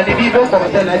mafara na bi do ko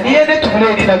tela ni ene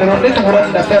tule ni na do ne tubura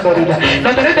na fe do ida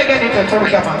no tele de gani fe for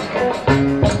kama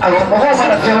awon mo ho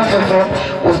mara fe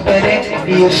o tele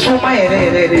ni so mai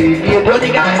re ni do ni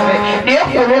ga ni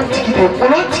ko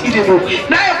lo tiki de do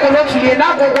na e ko lo tuli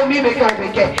na go mi be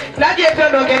ke laji e fe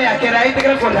do gani akera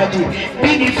integral ko laji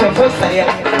bi ni fe fo saya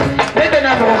nete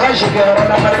na mo ga je ke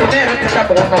na partenaire te ta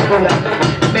ko ko la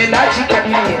mais laji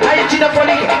kabini ay tina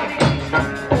folike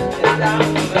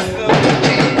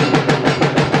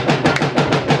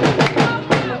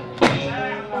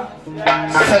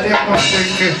Salut mon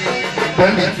chéri,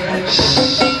 Bani.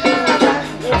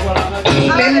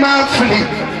 Nima fli,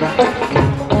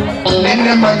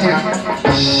 nene manya.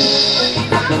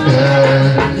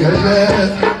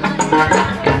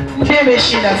 Debe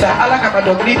shina sa ala kama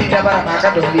dogli di dabara maka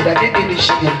dogli da dede di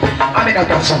shina amena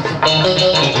person.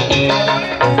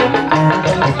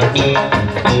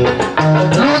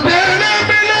 Ludere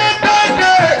mele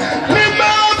tade,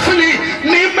 nima fli,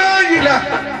 nima yila.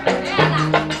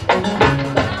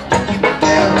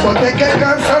 Kote ke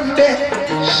kansande,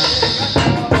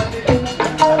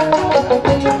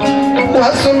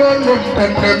 wasolo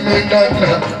numpende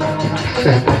minana,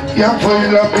 ya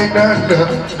foila minana,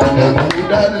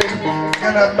 nebudale,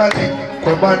 yanabali,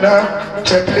 komana,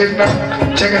 cheklina,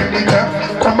 chekelina,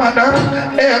 komana,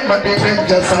 madine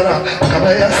jasara,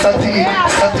 kabaya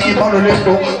sati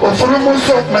balolendo,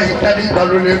 ofurumuso maitani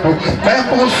balolendo,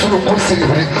 mayamu surumusi,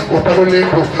 o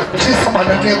balolendo,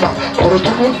 chisamana nema,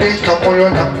 korotumu de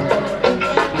kamoyona.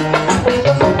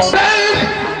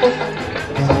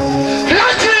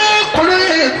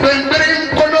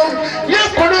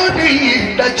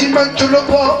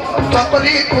 Manchulopo,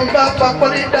 pakoli kumba,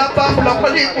 pakoli daba,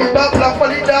 pakoli kumba,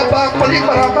 pakoli daba, pakoli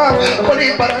barama, pakoli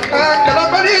baraka,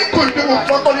 kalabari kundu,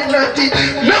 pakoli nati,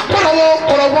 le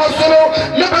korowo solo,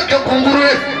 le beke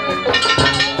kungurue.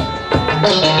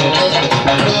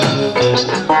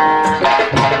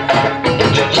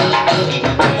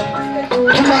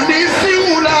 Tumanisi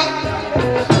ula,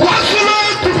 wasulo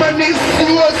tumanisi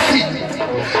wasi.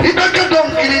 Ibeke don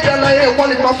kiri dala ye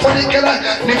wali mafoni kela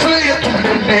ni fle ye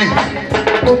tumene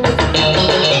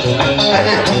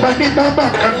ale tumani mama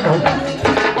kano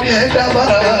ye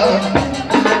dabara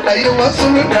ayo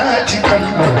wasulu na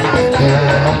chikano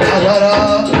dabara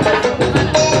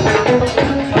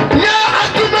ya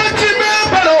atuma chime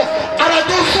baro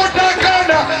arado soda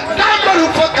kana damaru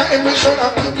faka emishona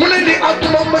muleni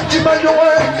atuma machima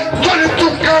yowe joli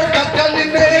tuka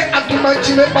kataline atuma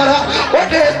chime bara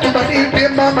ode tumani de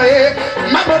mama ye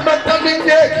mama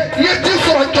mataminye yeti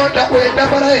soro joda we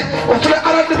dabara o fle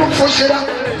arade bu foshera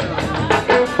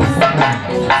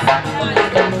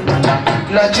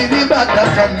La jini bata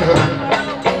kando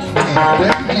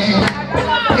Bengi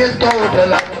Yeto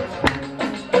bella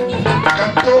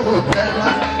Canto bella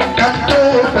Canto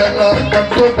bella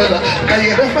Canto bella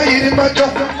Kayere mayiri macho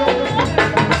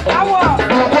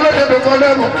Nukula debe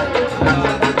volemo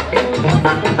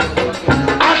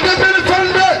Ate bel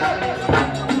fende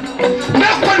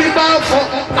Nekwani bafo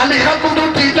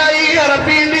Alhamdulillahi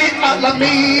Rabbil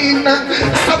Alamin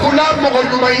Sabula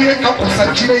Mogoluma Yeka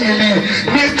Kusachine Yili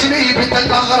Niechine Yibita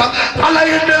Lahara Ala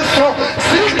Yeneso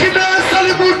Sikina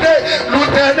Salibude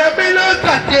Lutene Mila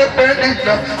Tate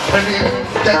Benina Beni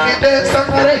Jakide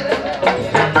Samare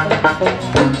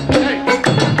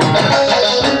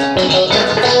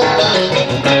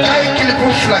Kai Kilipu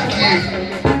Flaki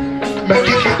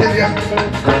Mekiki Telia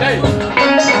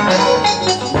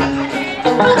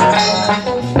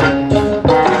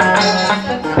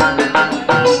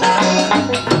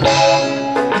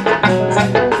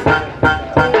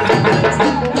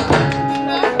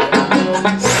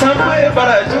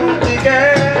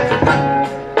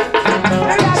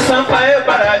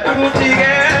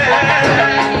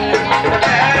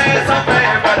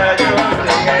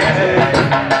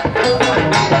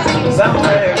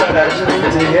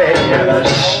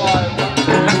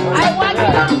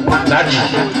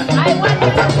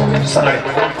Sorry,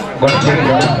 gonna take it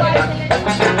down.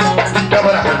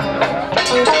 Camera.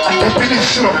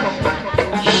 Definition.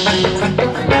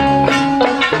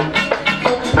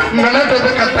 Nana de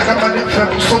kata kama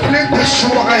sople de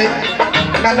shuai.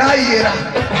 Nana yera.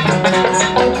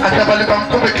 Adabale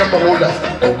banko de kamola.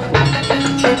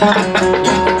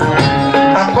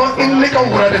 Ako inle ka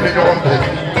ura de benombe.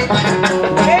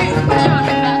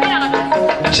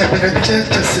 Chepele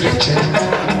chesiriche.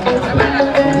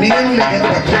 Niang legen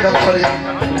Afrika Pari.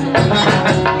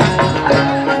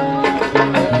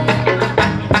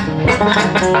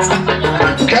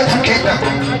 Kazi kita,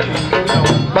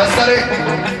 basare,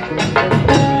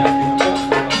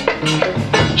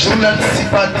 jurnal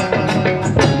sipat,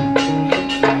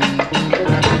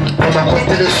 ona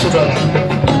kontele sudara.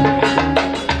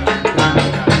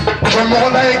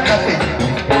 Jomola ekate,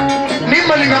 ni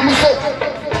malinga muso,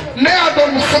 ne adon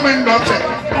muso menote,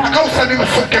 akausa ni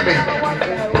muso kebe.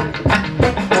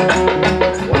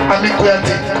 Amico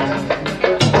yati,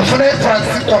 ofre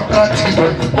Francis contrat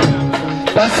libre.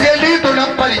 Parce que lui donne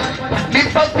Paris, ni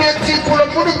papier pour le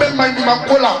monde même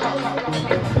makola.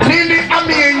 Ni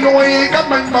ami noye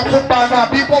comme makopa na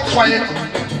bibo foyer.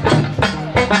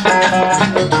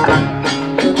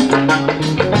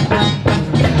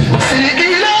 Si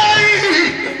il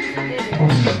est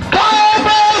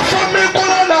Baba femme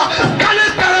colonna,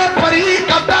 caleta Paris,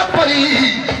 kata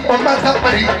Paris, on va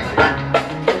Paris.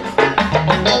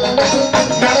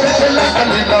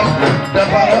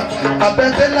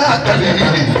 Abendela Kali,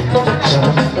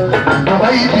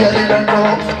 why dia no?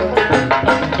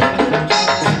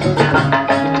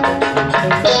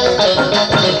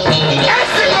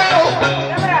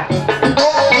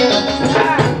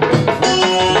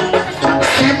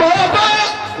 Simaba,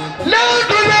 na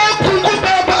dula kungu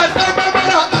baba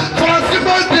tamabara,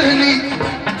 Fransimo dirili.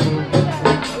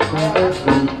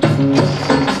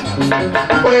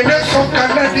 Oye son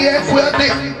canadien kuate.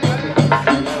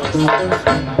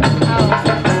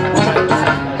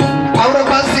 Ahora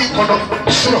basi kono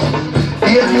shuro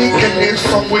yemi kene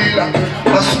somwila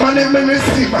asmane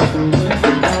menesima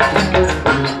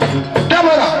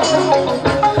dabara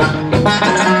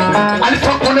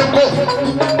alifa kone ko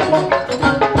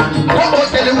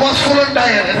tele wasulo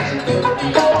dayere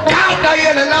ka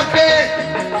dayere la pe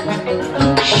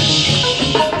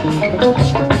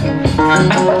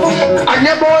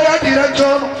anyeboya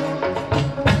direction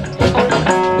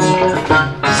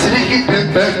Siriki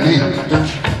Benny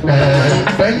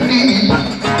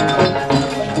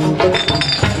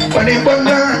Pani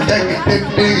Banga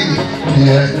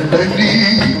Benny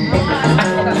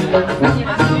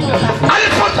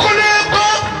Alfa Koleko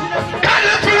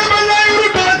Kale Filmala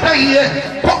Yuruba Taye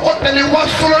Poko Tele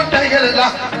Wasulo Taye La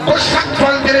Ko chaque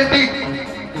fois gredi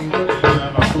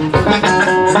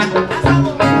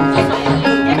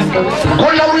Ko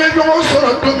lawye no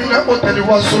soro domina ko Tele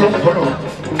Wasulo kono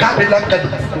Kale la kali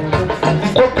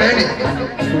Ko Benny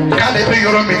Kale be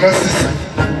yoro mi nasisa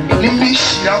ni mi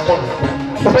shia kono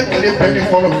o be kele Benny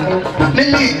kono ni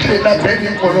mi kele na Benny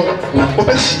kono o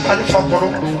be shi Alfa kono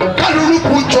kalulu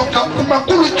bujo ka kuma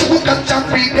kulu chuku ka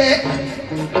champide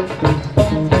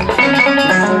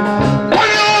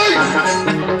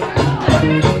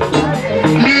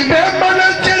ni be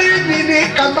manajeri ni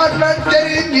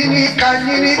kamanajeri ni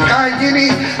kanyini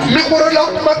mi koro la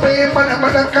kuma be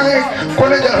mana kai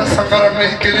kono jara sangara me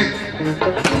kele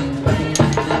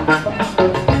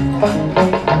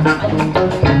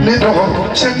ni dɔgɔ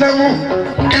sɛnɛmu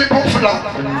kilipu fila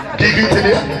digi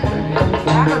teliya.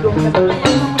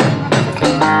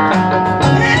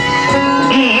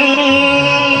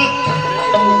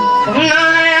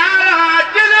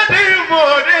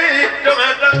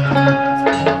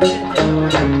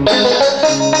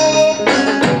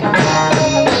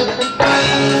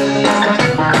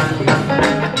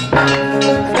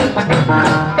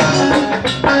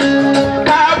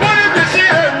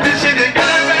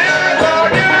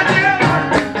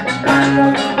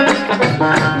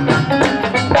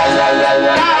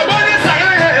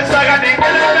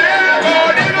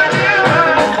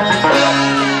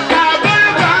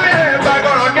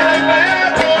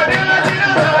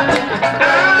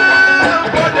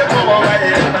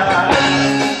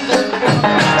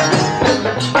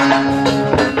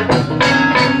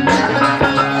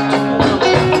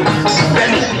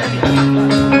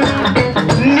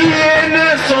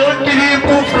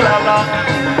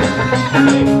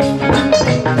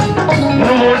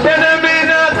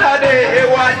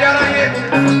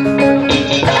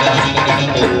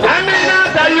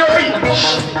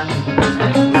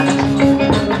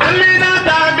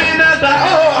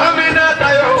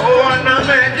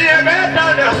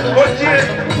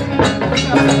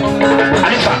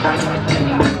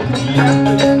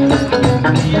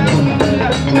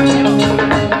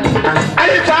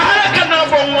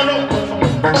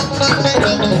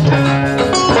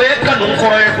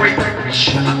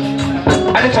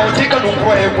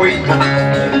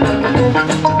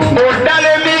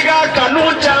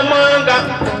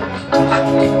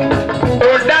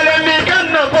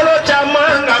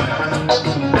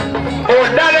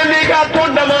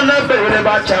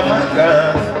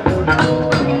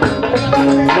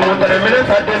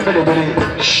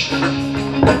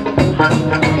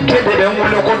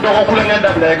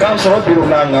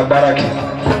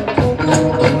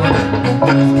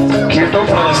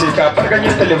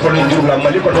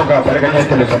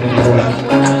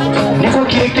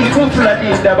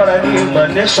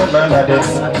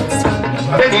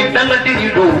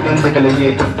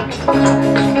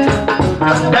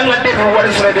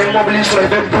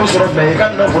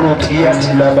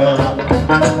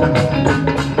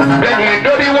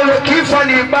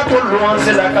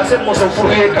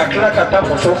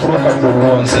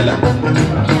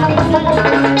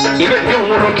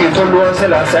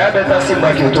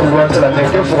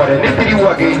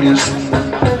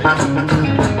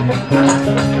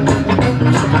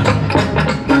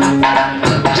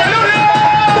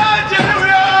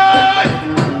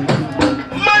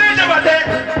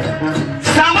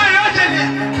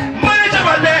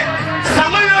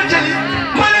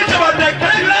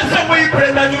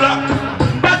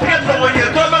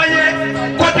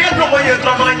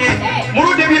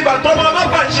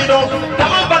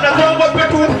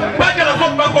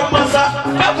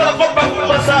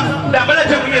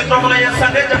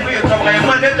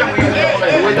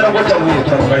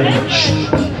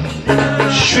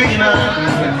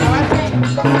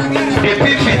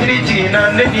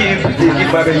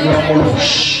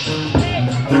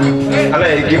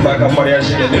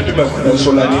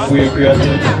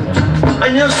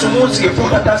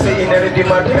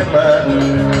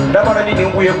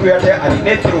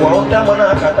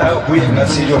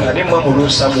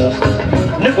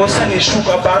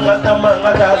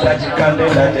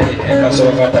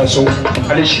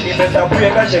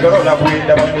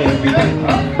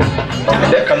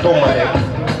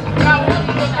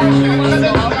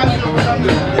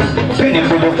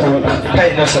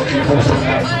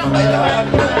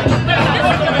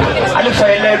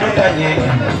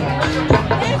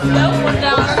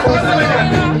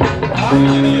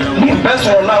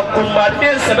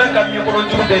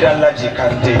 LANDJI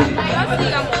KANTE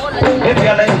ebi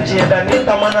LANDJI da ni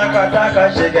tamana ka ta ka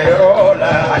shege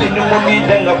rola ali nungi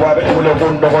denga kwa be ko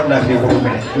ndo na fi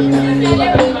wurume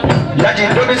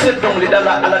LANDJI do be se dongli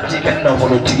dala ala tiken na ko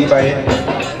tigi baye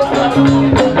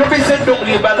do be se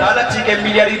dongli bala ala tiken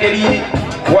miliyari deri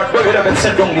waddo be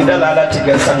se dongli dala ala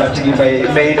tiken sanga tigi baye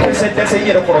me se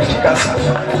yere ko fikasa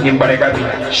ni bareka bi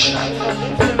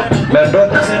mais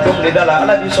d'autres c'est donc les dala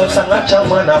ala di so sanga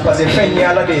chama na parce fenya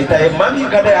ala de tay mami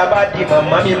kada abadi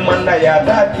mami manda ya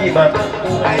dati ma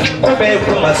ko be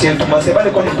ko ma se bale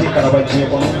ko ni kala ba ji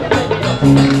ko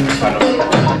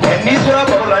ni sura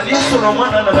parola ni sura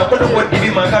mana na ko do dibi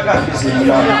makaka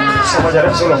bismillah sama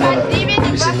jara sura mana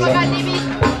bismillah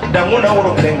damuna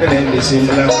woro klengale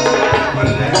bismillah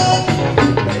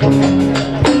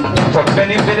fa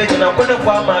beni bele na ko do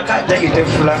kwa maka jagite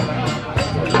fula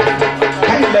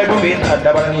la do min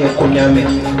adabani ko nyame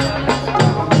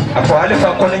Apo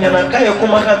alifa kone nyana kaya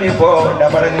kumaka mipo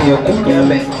dabarani ya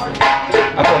kunyame.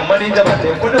 Apo mani jabate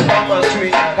kone fama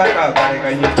sui kaka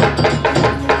kareka nye.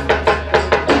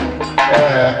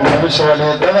 Mabisha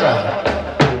wale dabara.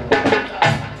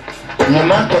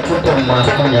 Nyamata kuta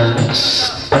makanya.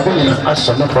 Abili na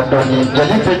aso na kodoni.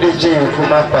 Jadi PDG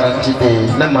kuma Partie de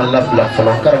nama labla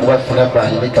follow karabuwa funa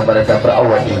bayi ni kamara dabra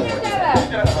awadi.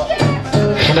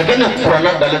 Finagena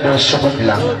kurana dale do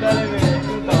shobila.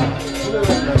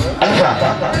 Alpha.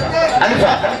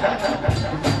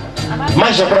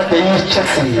 Moi je crois que il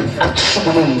chassi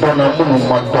atsubu ndona munu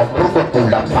mando pourquoi pour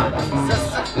la pa.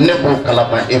 Nebo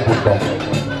kalaba ebudo.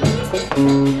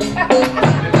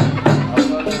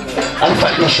 Alpha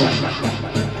issue.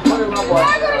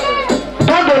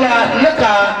 Todola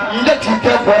leka ndati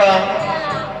tebora.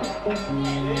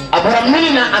 Abara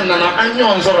minina anana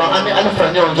anyonzoro ani Alpha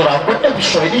nyonzoro ko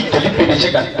ebisho ni telipe de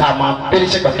cheka tama pele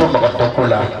cheka tomba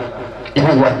katokola.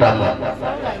 Ibu wadama.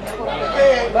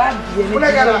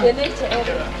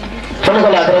 Fana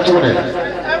kala akara chukune.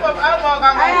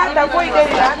 Aya ta koi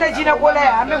deni anda jina kole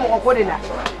ame mo kode na.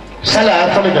 Sala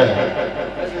afali kala.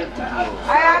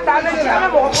 Aya ta anda jina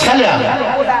mo. Sala.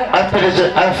 Apeleje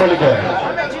afali kala.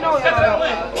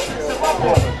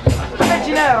 Ame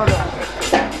jina yoro.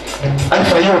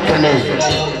 Alpha yo kale.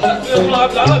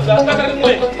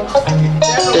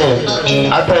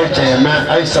 Après jema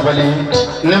ay sabali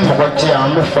nim bokoti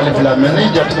am fali bila men ni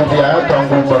jatu biya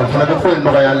tangu bor fana ko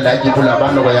no ya laji bula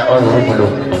ba no ya on rubulo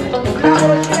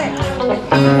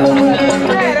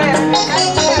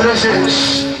President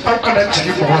akana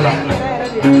chiki bola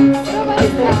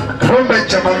rombe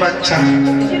chama macha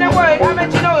Jina ko ame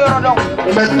jina yoro do.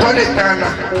 me tole kana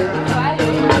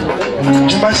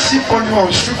Jumasi koni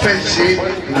on sufense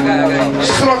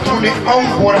surtout ni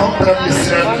ambora ambra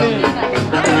misrana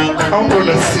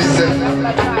ambora season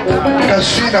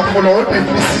kashina polo de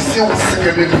misisi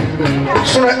usikele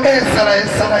sura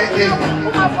sala e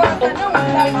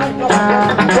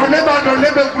oneba no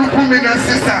lebe groupe mina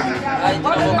sisa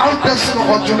auto sino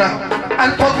kotuna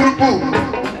alfa groupe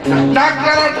na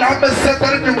clara la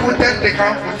besetar de muter de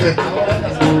camp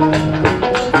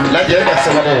la jere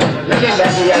sabale ne la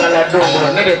ya la do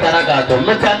ne de taraga to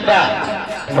metanda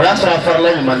wala sura farla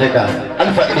ni mandeka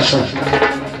Alpha issue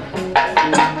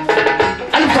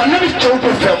Alpha nabi chauto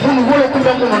fa munu wala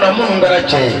kumba munu na munu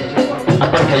ngarache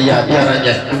aparka ya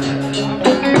ranya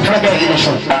fraga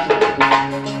issue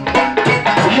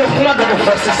iyo kula do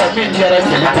farse sa mi ya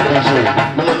ranya ni ko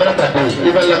no mera ta de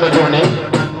iba la medone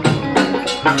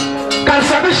kan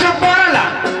sabisha parala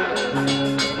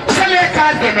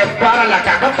de me para la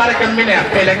caca para que me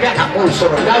apele que a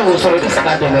usoro la usoro que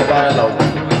saca de me para la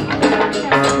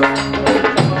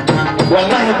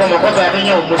wallahi como ko ba ni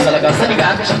ñoo musala ka sani ga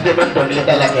ak ci de man don li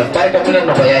dala ke para que me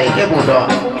no ko yayi e bu do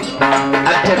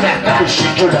ateme ka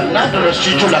shijula na do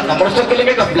shijula ka mo so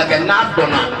kele ka plaka na do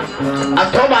na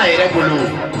atoma ere bulu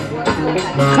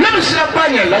nem sira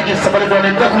panye la je sabale do ne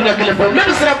ta kunya kele bo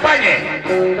nem sira panye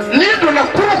ni do na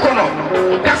kuro kono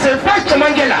ka se fa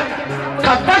chamangela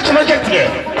kapacho majetie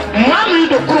mami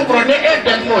do kurukuro ne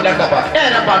eden mo da kaba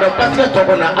era ba do patre to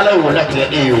bona ala wo la tie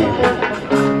eyo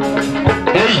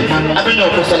abenyo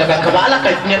musala ka kaba ala ka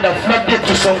nyenda fladde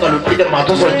to songa lo pide ma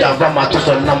to so java ma to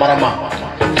so namarama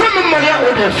femme maria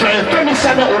o de frère femme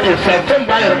sana o de frère femme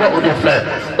bayar ba o de frère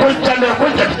ko tande ko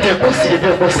jate ko sibe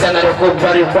ko sana ko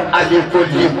bari ko ali ko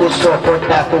li ko so ko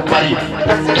ta ko bari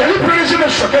kali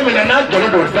president shoke me na do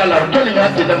do dala to ni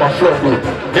hati na ma flow do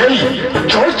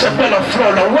George bela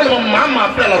flow la wala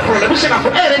mama bela flow la bisha ko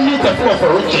ere ni ta flow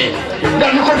for uchi da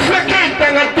ni ko fleke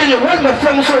tanga tenye wala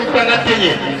from so tanga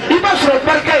tenye iba so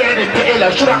barka ere de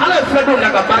ela shura ala flow na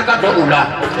ka barka do ula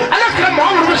ala kra ma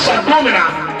uru sa domina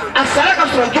asala ka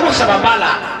so jugo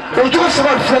sababala o jugo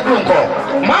sabab flow ko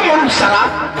mama uru sara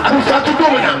abu fatu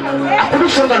domina akudu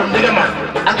so ngalo ndelema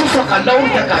atu so ka lawu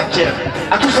ta ka che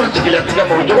atu so tigila tiga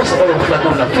mo jugo sabab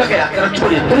flow na fleke ya kra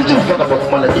churi tiri fuka ba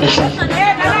kuma la dinisho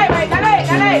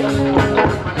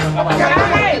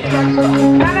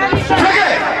Flake,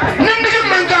 nindigi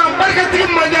manja, barkatigi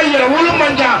manja yera wulu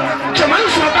manja, chamani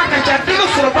suraba kacha, tiga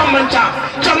suraba manja,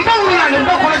 chamba wula ni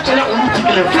bako na chanya ulu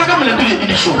tigile, flake mele bigi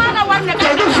ilishu,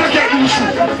 chadu flake ilishu,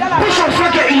 puso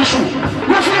flake ilishu,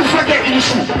 wafulu flake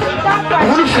ilishu,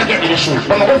 wulu flake ilishu,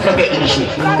 bamako flake ilishu.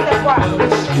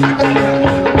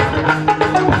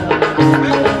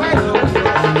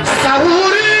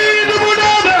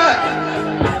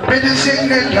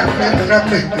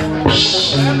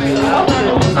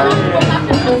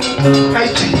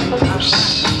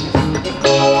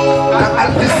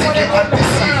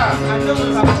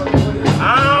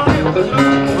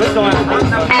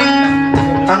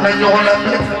 an ka ɲɔgɔn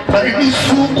lamɛn bari ni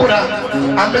su kora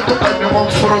an bɛ to ka ɲɔgɔn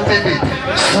forote de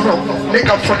sinon ne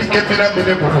ka fɔlikɛ minɛn bɛ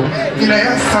ne bolo ɲinan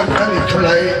y'a san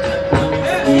 12 ye.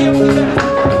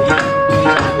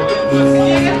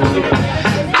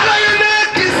 Ala ye ne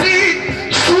kisi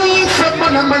su fɛ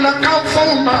manamanakan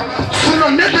fɔw ma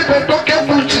sinon ne de bɛ dɔ kɛ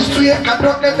politisu ye ka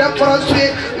dɔ kɛ dɛfarasu ye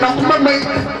na kuma ma ɲi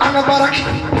an ka baara kɛ.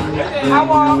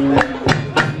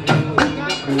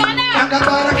 An ka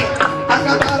baara kɛ.